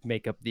could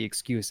make up the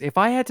excuse. If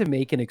I had to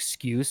make an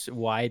excuse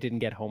why I didn't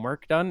get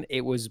homework done,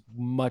 it was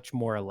much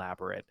more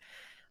elaborate,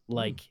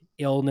 like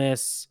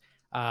illness,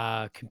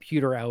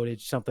 computer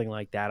outage, something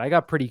like that. I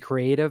got pretty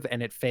creative,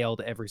 and it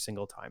failed every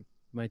single time.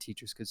 My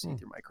teachers could see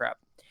through my crap.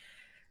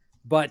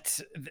 But,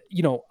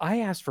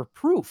 I asked for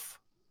proof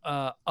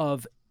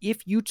of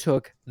if you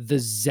took the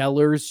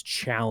Zellers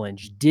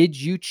Challenge. Did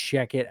you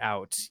check it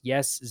out?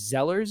 Yes,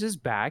 Zellers is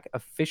back,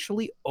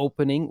 officially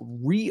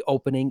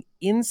reopening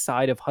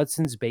inside of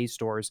Hudson's Bay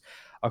stores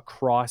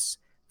across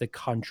the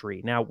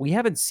country. Now, we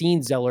haven't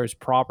seen Zellers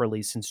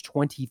properly since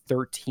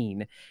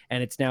 2013,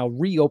 and it's now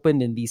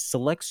reopened in these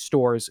select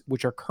stores,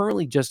 which are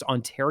currently just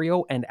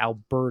Ontario and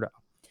Alberta.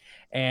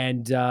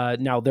 And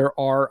now there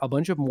are a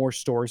bunch of more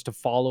stores to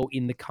follow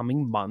in the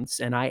coming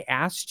months. And I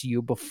asked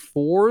you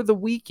before the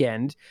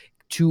weekend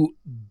to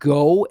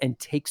go and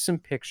take some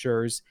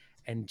pictures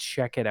and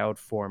check it out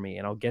for me.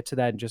 And I'll get to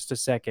that in just a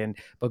second.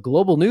 But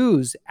Global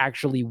News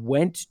actually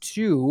went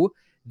to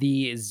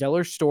the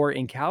Zeller store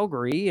in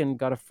Calgary and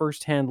got a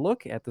firsthand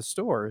look at the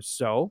store.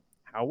 So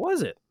how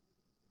was it?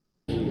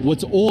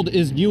 What's old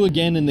is new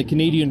again in the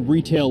Canadian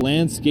retail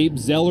landscape.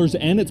 Zellers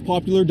and its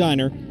popular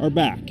diner are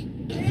back.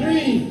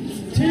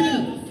 3, 2,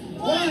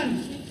 1.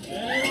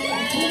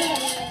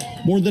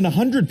 More than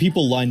 100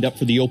 people lined up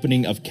for the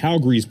opening of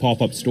Calgary's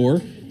pop-up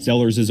store.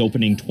 Zellers is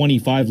opening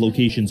 25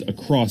 locations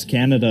across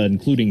Canada,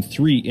 including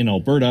 3 in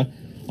Alberta.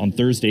 On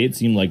Thursday, it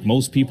seemed like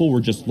most people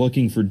were just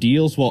looking for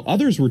deals, while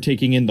others were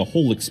taking in the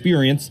whole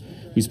experience.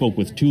 We spoke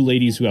with 2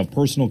 ladies who have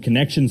personal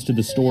connections to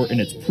the store in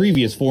its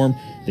previous form.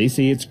 They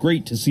say it's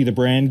great to see the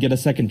brand get a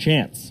second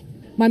chance.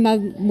 My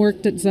mom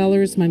worked at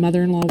Zellers. My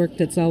mother-in-law worked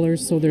at Zellers,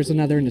 so there's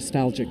another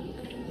nostalgic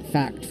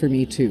fact for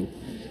me, too.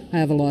 I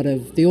have a lot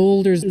of the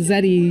older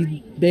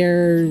Zeddy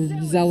Bear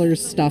Zellers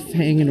stuff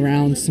hanging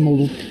around, some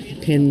old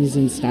pins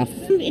and stuff.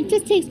 It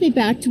just takes me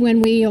back to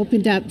when we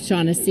opened up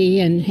Shaughnessy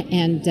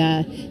and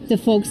the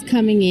folks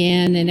coming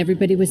in, and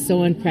everybody was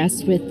so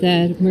impressed with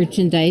the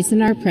merchandise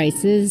and our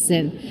prices,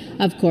 and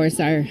of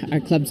course our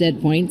Club Z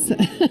points.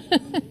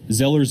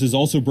 Zellers is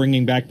also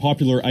bringing back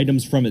popular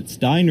items from its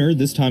diner,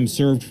 this time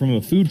served from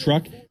a food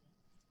truck.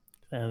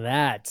 And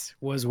that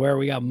was where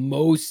we got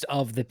most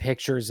of the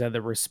pictures and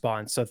the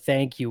response. So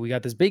thank you. We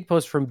got this big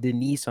post from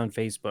Denise on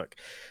Facebook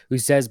who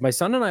says, my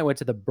son and I went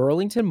to the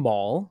Burlington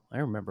Mall. I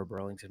remember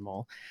Burlington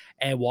Mall,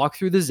 and walked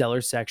through the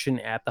Zellers section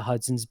at the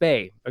Hudson's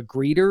Bay. A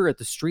greeter at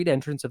the street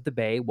entrance of the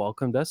bay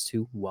welcomed us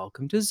to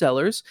welcome to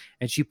Zellers,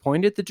 and she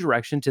pointed the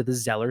direction to the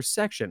Zellers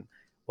section.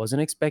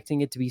 Wasn't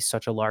expecting it to be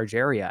such a large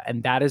area.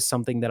 And that is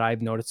something that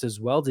I've noticed as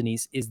well,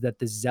 Denise, is that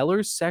the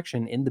Zellers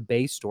section in the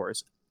bay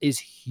stores is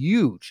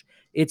huge.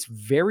 It's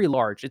very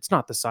large. It's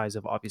not the size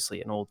of,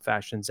 obviously, an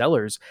old-fashioned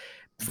Zellers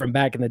from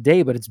back in the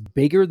day, but it's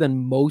bigger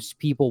than most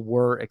people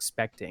were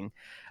expecting.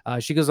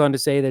 She goes on to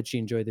say that she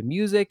enjoyed the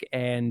music,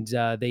 and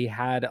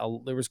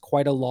there was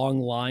quite a long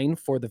line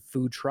for the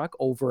food truck,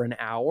 over an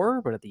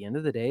hour, but at the end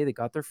of the day, they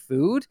got their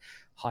food,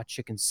 hot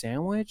chicken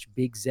sandwich,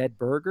 Big Zed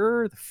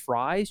burger, the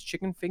fries,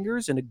 chicken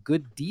fingers, and a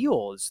good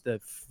deal. The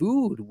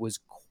food was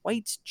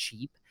quite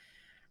cheap.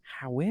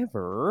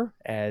 However,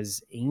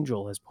 as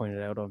Angel has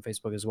pointed out on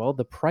Facebook as well,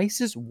 the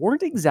prices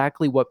weren't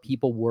exactly what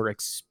people were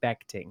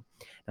expecting.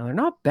 Now, they're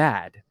not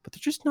bad, but they're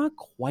just not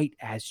quite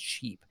as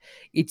cheap.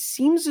 It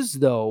seems as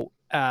though,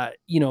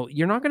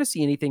 you're not going to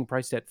see anything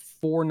priced at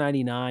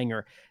 $4.99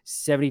 or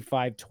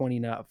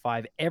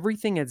 $75.25.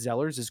 Everything at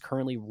Zellers is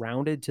currently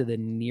rounded to the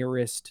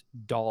nearest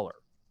dollar.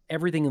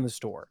 Everything in the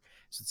store.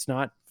 So it's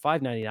not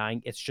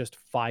 $5.99, it's just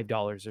 $5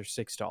 or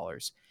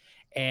 $6.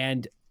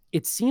 And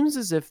it seems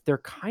as if they're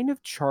kind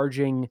of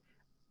charging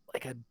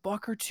like $1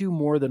 or $2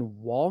 more than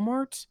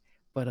Walmart,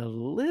 but a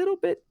little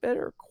bit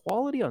better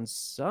quality on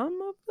some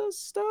of the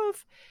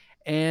stuff.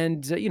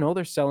 And,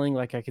 they're selling,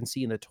 like I can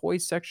see in the toy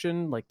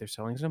section, like they're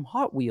selling some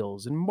Hot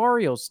Wheels and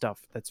Mario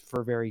stuff that's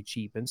for very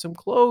cheap, and some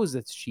clothes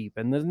that's cheap.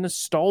 And the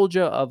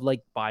nostalgia of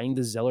like buying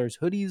the Zellers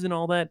hoodies and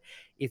all that,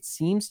 it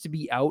seems to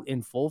be out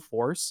in full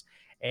force.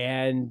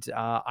 And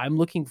I'm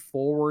looking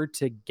forward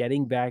to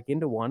getting back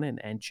into one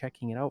and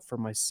checking it out for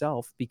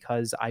myself,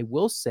 because I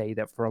will say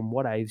that from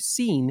what I've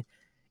seen,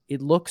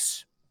 it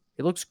looks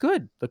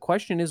good. The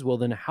question is,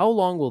 how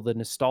long will the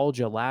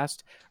nostalgia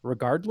last?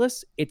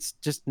 Regardless, it's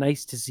just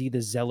nice to see the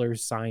Zellers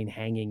sign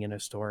hanging in a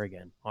store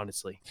again,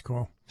 honestly. It's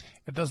cool.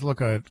 It does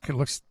look it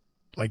looks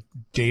like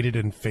dated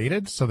and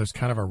faded, so there's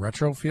kind of a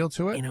retro feel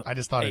to it. I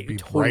just thought it'd be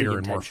totally brighter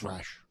and more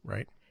fresh,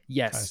 right?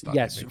 Yes,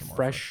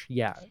 fresh,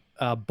 yeah.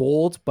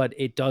 Bold, but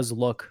it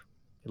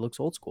looks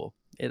old school.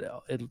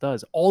 It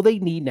does. All they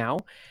need now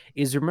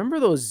is, remember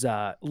those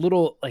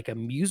little like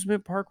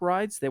amusement park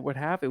rides that would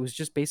have? It was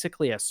just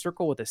basically a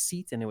circle with a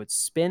seat, and it would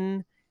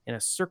spin in a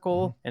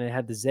circle, and it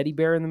had the Zeddy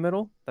bear in the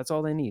middle. That's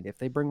all they need. If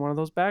they bring one of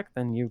those back,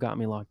 then you've got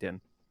me locked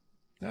in.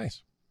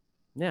 Nice.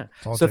 Yeah.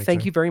 So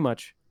thank you very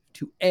much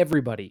to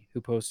everybody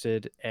who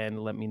posted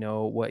and let me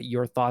know what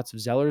your thoughts of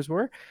Zellers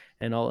were,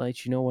 and I'll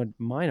let you know what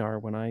mine are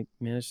when I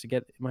manage to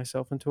get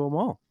myself into a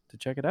mall to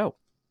check it out.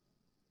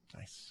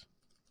 Nice.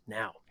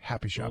 Now,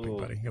 happy shopping,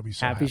 buddy. You'll be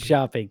so happy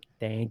shopping.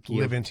 Thank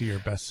you. Live into your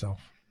best self.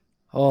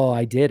 Oh,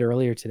 I did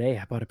earlier today.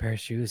 I bought a pair of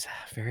shoes.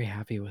 Very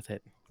happy with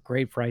it.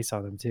 Great price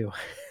on them too.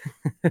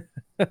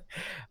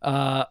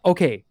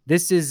 Okay,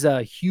 this is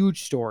a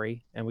huge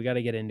story, and we got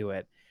to get into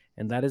it.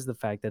 And that is the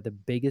fact that the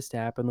biggest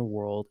app in the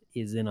world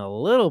is in a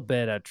little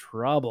bit of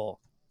trouble.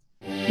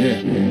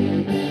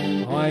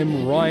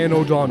 I'm Ryan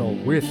O'Donnell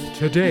with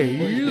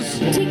today's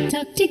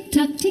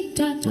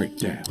TikTok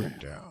breakdown.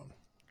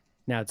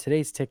 Now,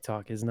 today's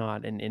TikTok is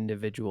not an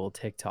individual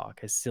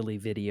TikTok, a silly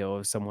video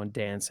of someone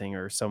dancing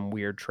or some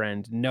weird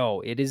trend.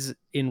 No, it is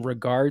in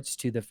regards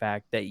to the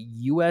fact that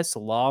U.S.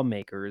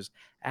 lawmakers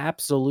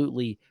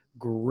absolutely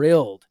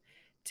grilled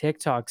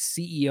TikTok's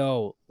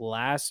CEO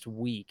last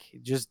week,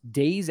 just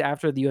days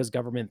after the U.S.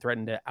 government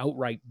threatened to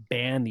outright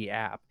ban the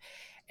app.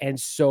 And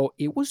so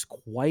it was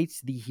quite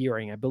the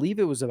hearing. I believe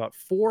it was about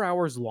 4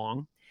 hours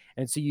long.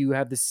 And so you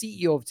have the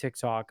CEO of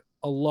TikTok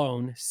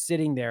alone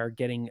sitting there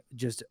getting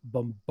just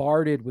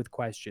bombarded with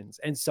questions.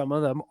 And some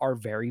of them are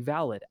very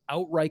valid,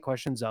 outright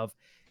questions of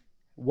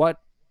what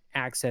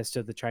access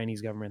does the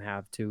Chinese government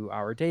have to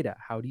our data?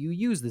 How do you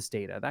use this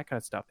data? That kind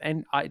of stuff.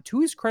 And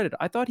to his credit,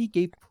 I thought he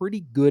gave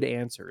pretty good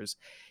answers,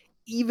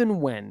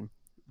 even when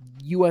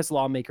U.S.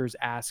 lawmakers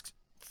asked,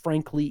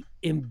 frankly,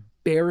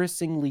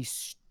 embarrassingly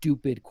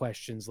stupid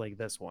questions like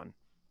this one.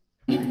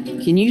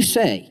 Can you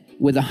say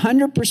with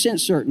 100%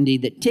 certainty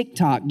that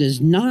TikTok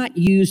does not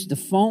use the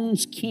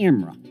phone's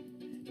camera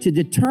to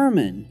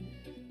determine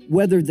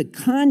whether the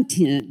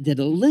content that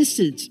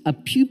elicits a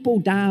pupil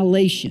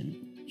dilation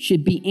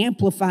should be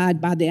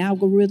amplified by the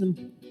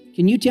algorithm?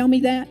 Can you tell me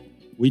that?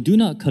 We do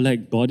not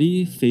collect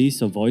body,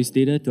 face, or voice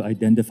data to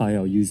identify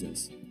our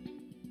users.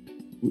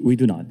 We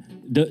do not.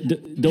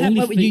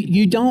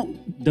 You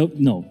don't?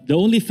 The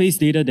only face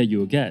data that you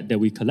will get, that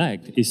we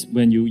collect, is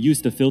when you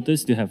use the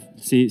filters to have,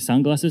 say,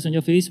 sunglasses on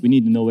your face. We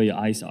need to know where your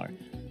eyes are.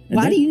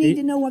 Why do you need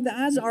to know what the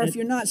eyes are if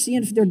you're not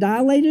seeing if they're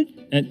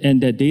dilated?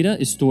 And that data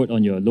is stored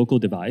on your local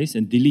device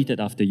and deleted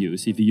after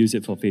use if you use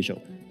it for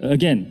facial.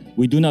 Again,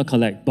 we do not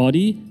collect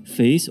body,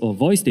 face, or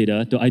voice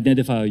data to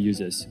identify our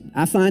users.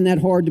 I find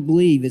that hard to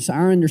believe. It's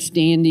our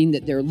understanding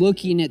that they're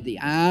looking at the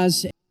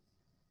eyes.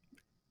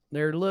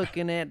 They're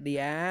looking at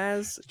the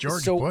eyes.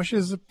 George Bush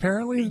is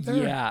apparently there.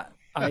 Yeah,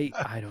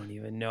 I don't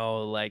even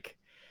know. Like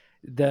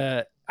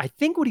I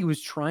think what he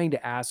was trying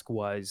to ask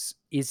was,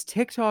 is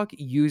TikTok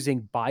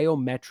using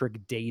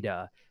biometric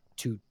data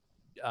to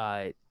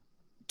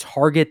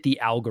target the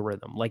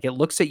algorithm? Like it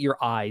looks at your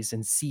eyes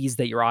and sees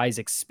that your eyes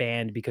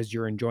expand because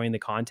you're enjoying the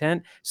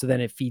content. So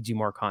then it feeds you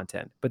more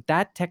content. But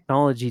that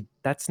technology,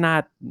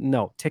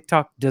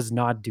 TikTok does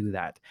not do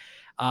that.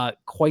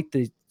 Quite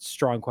the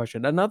strong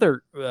question.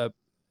 Another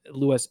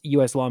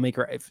U.S.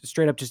 lawmaker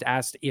straight up just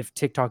asked if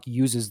TikTok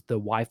uses the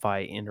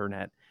Wi-Fi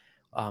internet.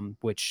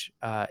 Which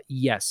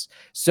yes.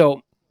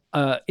 So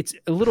it's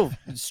a little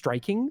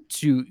striking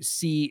to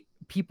see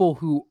people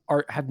who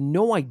have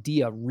no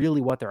idea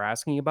really what they're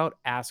asking about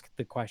ask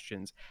the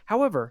questions.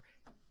 However,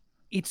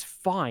 it's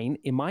fine,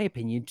 in my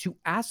opinion, to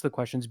ask the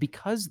questions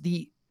because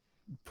the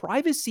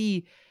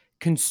privacy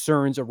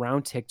concerns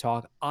around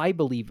TikTok, I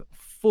believe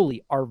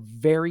fully, are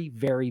very,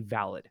 very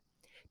valid.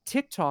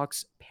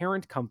 TikTok's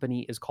parent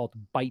company is called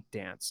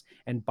ByteDance,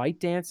 and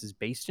ByteDance is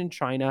based in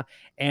China,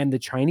 and the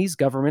Chinese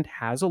government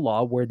has a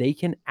law where they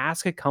can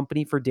ask a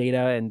company for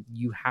data and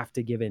you have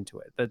to give into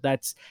it.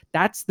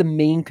 That's the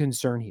main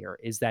concern here,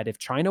 is that if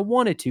China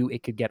wanted to,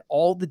 it could get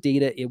all the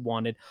data it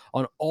wanted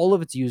on all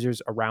of its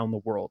users around the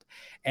world.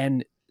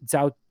 And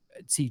Zhao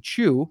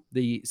Zichu,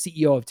 the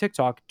CEO of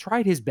TikTok,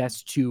 tried his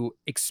best to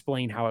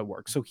explain how it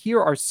works. So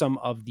here are some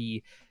of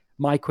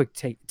my quick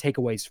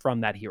takeaways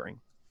from that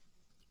hearing.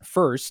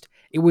 First,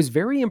 it was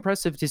very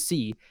impressive to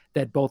see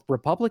that both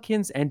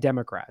Republicans and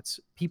Democrats,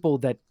 people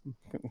that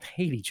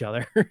hate each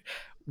other,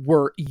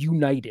 were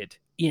united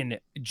in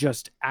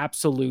just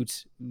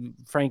absolute,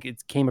 Frank,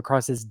 it came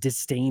across as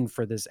disdain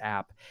for this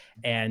app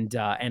and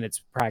its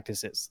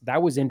practices.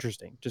 That was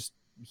interesting. Just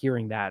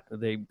hearing that,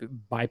 the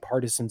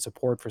bipartisan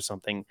support for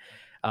something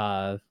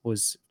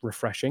was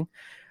refreshing.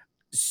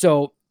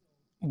 So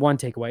one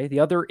takeaway. The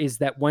other is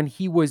that when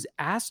he was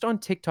asked on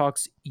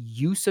TikTok's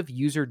use of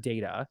user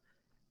data,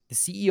 the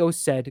CEO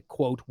said,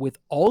 quote, "With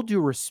all due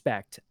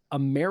respect,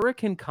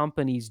 American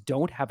companies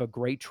don't have a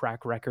great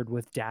track record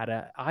with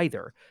data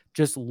either.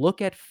 Just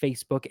look at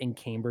Facebook and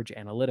Cambridge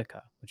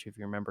Analytica," which, if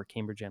you remember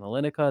Cambridge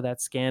Analytica, that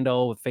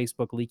scandal with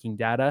Facebook leaking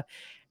data.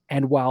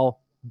 And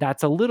while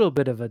that's a little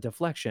bit of a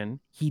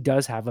deflection, he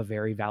does have a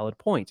very valid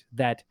point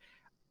that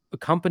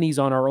companies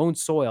on our own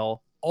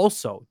soil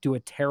also do a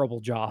terrible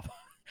job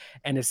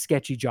and a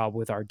sketchy job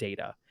with our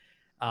data.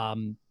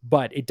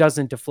 But it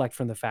doesn't deflect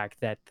from the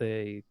fact that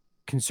the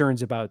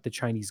concerns about the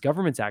Chinese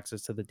government's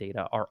access to the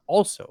data are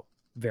also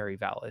very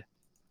valid.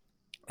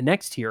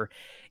 Next here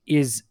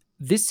is,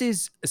 this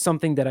is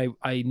something that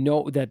I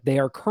know that they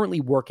are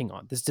currently working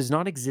on. This does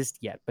not exist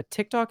yet, but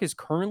TikTok is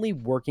currently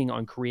working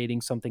on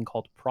creating something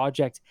called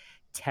Project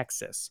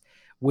Texas,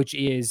 which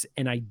is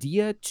an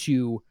idea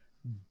to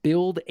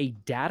build a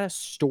data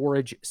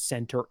storage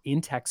center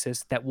in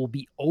Texas that will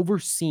be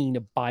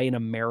overseen by an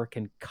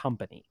American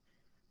company.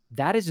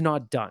 That is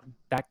not done.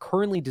 That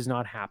currently does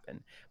not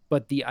happen.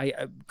 But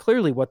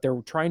clearly what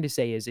they're trying to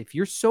say is, if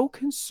you're so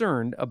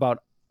concerned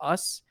about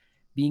us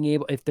being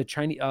able, if the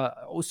Chinese,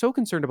 so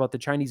concerned about the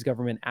Chinese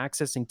government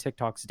accessing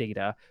TikTok's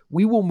data,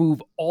 we will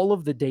move all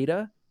of the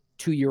data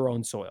to your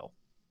own soil.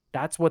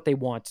 That's what they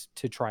want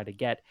to try to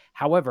get.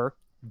 However,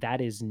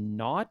 that is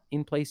not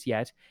in place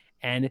yet.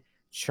 And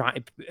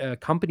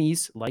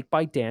companies like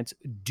ByteDance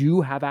do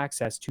have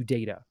access to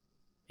data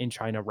in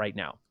China right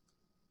now.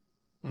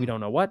 We don't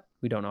know what,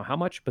 we don't know how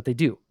much, but they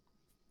do.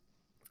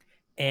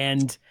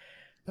 And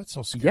that's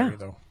so scary,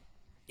 though.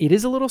 It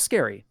is a little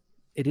scary.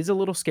 It is a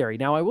little scary.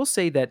 Now, I will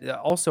say that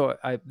also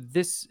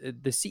the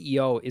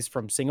CEO is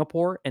from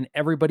Singapore, and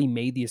everybody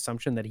made the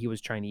assumption that he was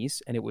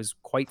Chinese, and it was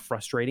quite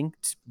frustrating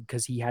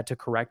because he had to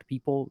correct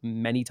people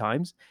many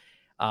times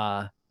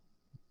that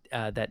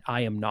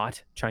I am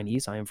not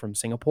Chinese. I am from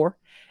Singapore.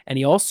 And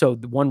he also,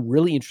 the one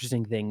really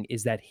interesting thing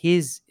is that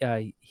his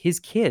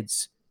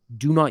kids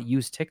do not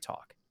use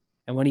TikTok.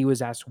 And when he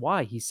was asked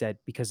why, he said,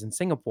 because in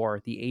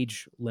Singapore, the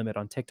age limit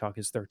on TikTok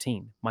is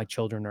 13. My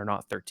children are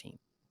not 13.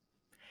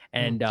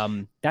 And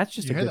that's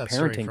just a good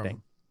parenting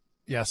thing.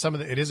 Yeah,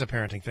 it is a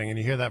parenting thing. And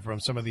you hear that from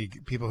some of the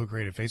people who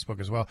created Facebook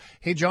as well.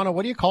 Hey, Jono,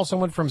 what do you call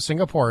someone from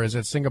Singapore? Is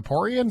it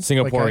Singaporean?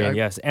 Singaporean,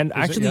 yes. And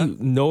actually,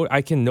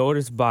 I can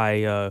notice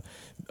by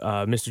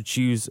Mr.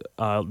 Chu's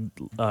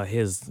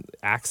his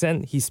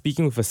accent, he's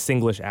speaking with a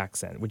Singlish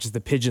accent, which is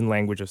the pidgin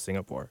language of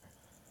Singapore.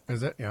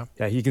 Is it? Yeah.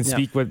 Yeah, he can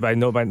speak by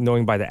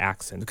knowing by the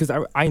accent. Because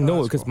I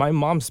know it because my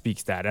mom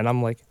speaks that. And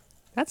I'm like,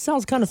 that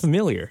sounds kind of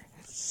familiar.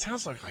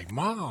 Sounds like my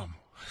mom.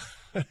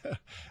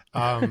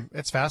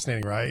 It's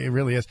fascinating, right? It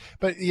really is.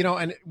 But,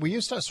 and we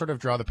used to sort of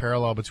draw the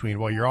parallel between,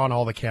 well, you're on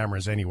all the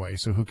cameras anyway,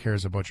 so who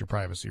cares about your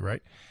privacy,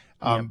 right?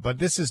 But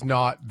this is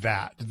not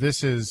that.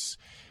 This is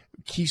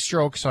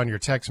keystrokes on your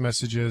text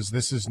messages.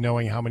 This is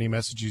knowing how many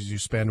messages you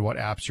spend, what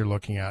apps you're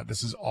looking at.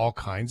 This is all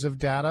kinds of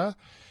data,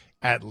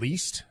 at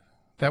least,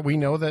 that we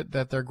know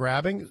that they're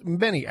grabbing.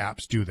 Many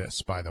apps do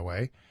this, by the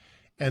way.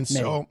 And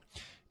so...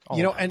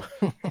 and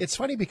it's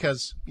funny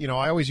because,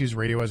 I always use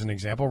radio as an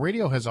example.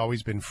 Radio has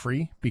always been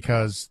free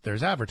because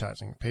there's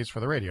advertising. It pays for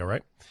the radio,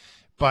 right?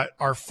 But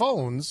our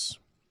phones,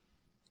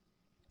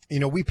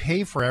 we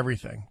pay for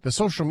everything. The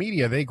social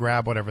media, they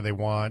grab whatever they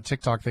want.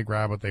 TikTok, they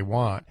grab what they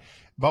want.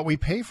 But we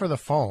pay for the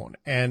phone.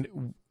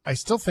 And I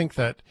still think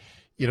that,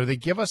 they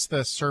give us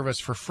the service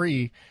for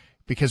free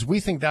because we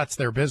think that's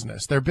their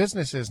business. Their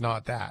business is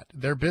not that.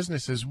 Their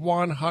business is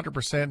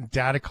 100%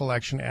 data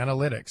collection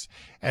analytics.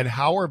 And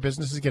how our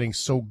business is getting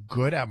so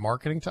good at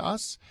marketing to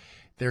us,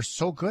 they're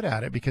so good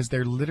at it because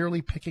they're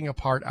literally picking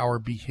apart our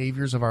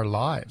behaviors of our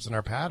lives and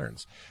our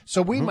patterns.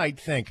 So we might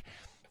think,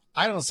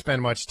 I don't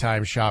spend much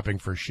time shopping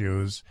for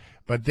shoes,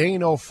 but they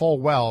know full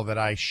well that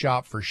I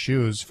shop for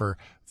shoes for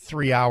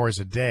 3 hours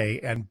a day.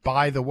 And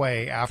by the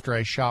way, after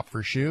I shop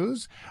for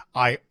shoes,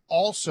 I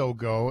also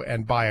go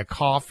and buy a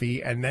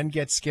coffee and then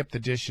skip the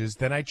dishes.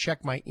 Then I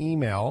check my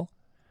email,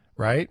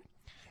 right?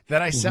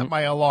 Then I set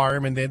my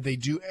alarm, and then they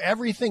do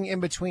everything in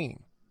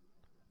between.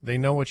 They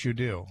know what you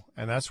do.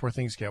 And that's where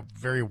things get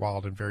very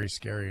wild and very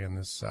scary in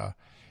this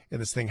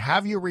thing.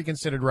 Have you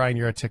reconsidered, Ryan?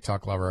 You're a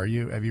TikTok lover.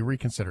 Have you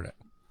reconsidered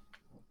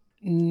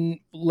it?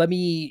 Let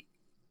me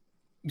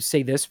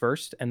say this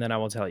first, and then I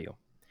will tell you.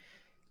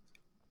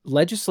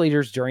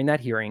 Legislators during that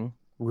hearing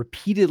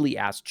repeatedly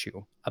asked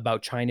Chu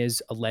about China's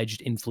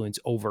alleged influence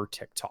over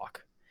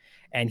TikTok.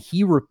 And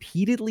he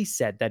repeatedly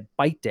said that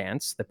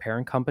ByteDance, the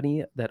parent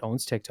company that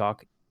owns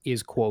TikTok,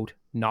 is, quote,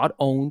 not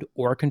owned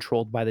or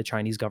controlled by the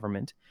Chinese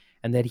government,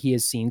 and that he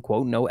has seen,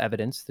 quote, no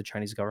evidence the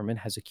Chinese government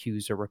has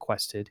accused or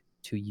requested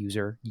to use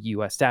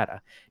U.S.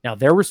 data. Now,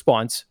 their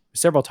response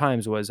several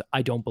times was,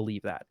 I don't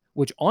believe that,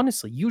 which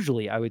honestly,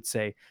 usually I would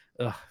say,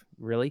 ugh,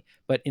 really?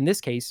 But in this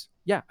case,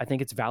 yeah, I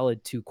think it's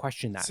valid to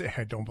question that.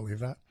 I don't believe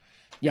that.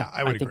 Yeah,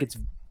 I would think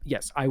agree.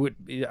 Yes, I would.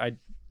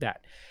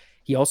 That.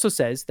 He also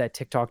says that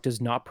TikTok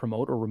does not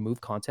promote or remove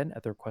content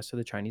at the request of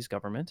the Chinese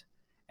government,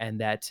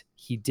 and that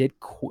he did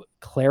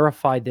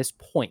clarify this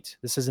point.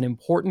 This is an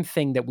important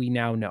thing that we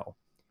now know.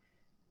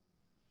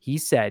 He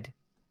said,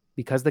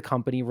 because the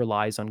company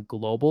relies on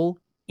global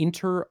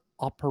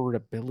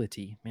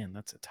interoperability, man,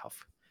 that's a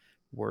tough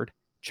word,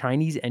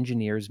 Chinese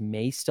engineers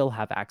may still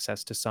have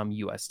access to some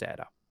U.S.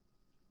 data.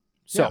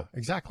 So yeah,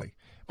 exactly.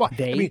 Well,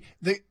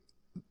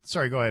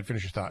 sorry, go ahead.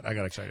 Finish your thought. I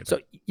got excited. So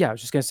yeah, I was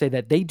just going to say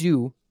that they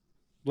do,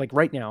 like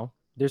right now,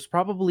 there's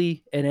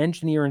probably an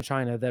engineer in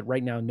China that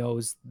right now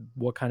knows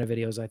what kind of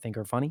videos I think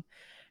are funny.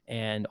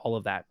 and all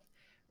of that.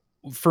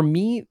 For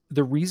me,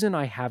 the reason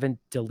I haven't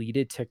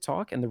deleted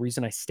TikTok and the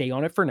reason I stay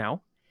on it for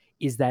now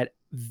is that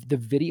the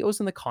videos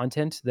and the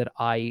content that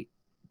I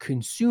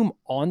consume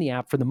on the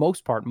app for the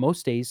most part,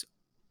 most days,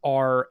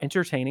 are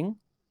entertaining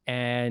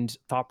and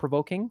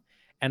thought-provoking.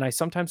 And I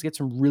sometimes get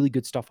some really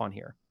good stuff on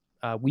here.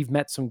 We've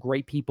met some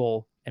great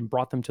people and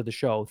brought them to the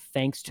show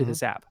thanks to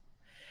this app.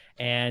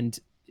 And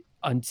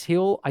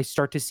until I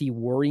start to see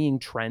worrying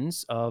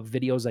trends of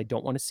videos I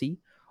don't want to see,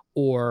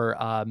 or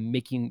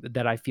making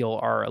that I feel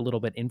are a little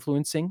bit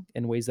influencing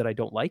in ways that I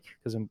don't like,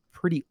 because I'm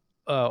pretty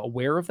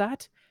aware of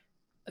that,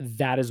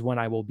 that is when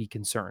I will be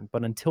concerned.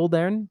 But until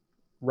then,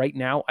 right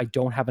now, I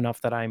don't have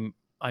enough that I'm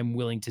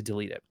willing to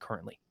delete it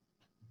currently.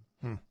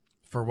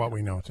 For what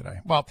we know today.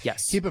 Well,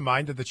 yes. Keep in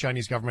mind that the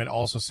Chinese government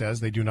also says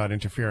they do not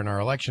interfere in our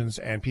elections,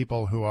 and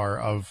people who are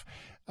of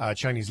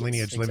Chinese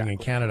lineage living in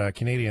Canada,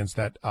 Canadians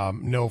that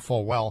know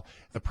full well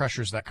the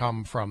pressures that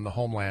come from the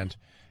homeland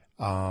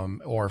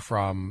or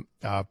from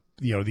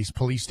these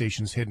police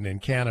stations hidden in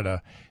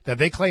Canada that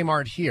they claim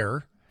aren't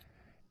here,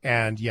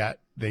 and yet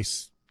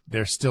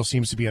there still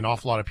seems to be an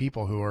awful lot of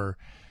people who are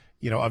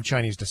of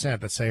Chinese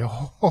descent that say,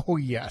 oh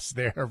yes,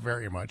 they're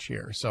very much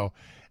here. So,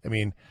 I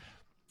mean,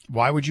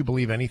 why would you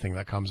believe anything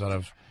that comes out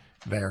of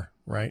there,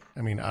 right?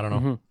 I mean, I don't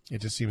know. It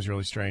just seems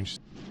really strange.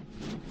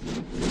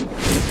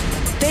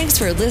 Thanks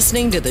for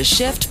listening to the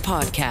Shift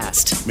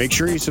Podcast. Make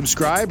sure you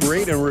subscribe,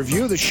 rate, and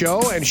review the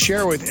show, and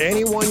share with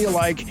anyone you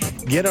like.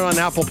 Get it on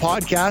Apple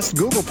Podcasts,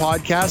 Google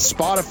Podcasts,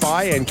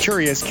 Spotify, and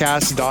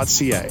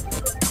CuriousCast.ca.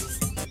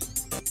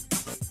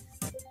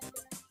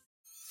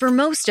 For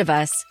most of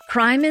us,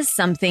 crime is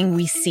something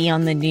we see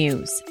on the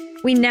news.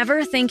 We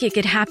never think it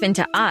could happen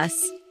to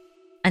us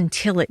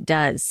until it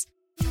does.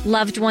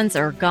 Loved ones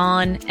are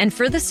gone, and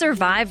for the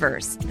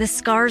survivors, the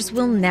scars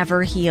will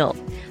never heal.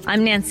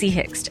 I'm Nancy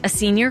Hixt, a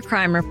senior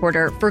crime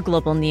reporter for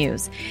Global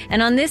News.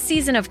 And on this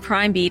season of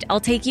Crime Beat, I'll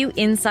take you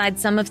inside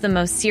some of the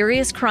most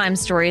serious crime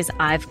stories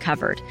I've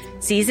covered.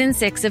 Season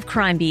 6 of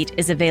Crime Beat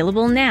is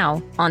available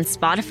now on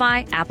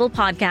Spotify, Apple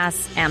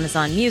Podcasts,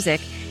 Amazon Music,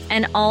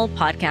 and all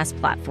podcast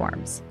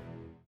platforms.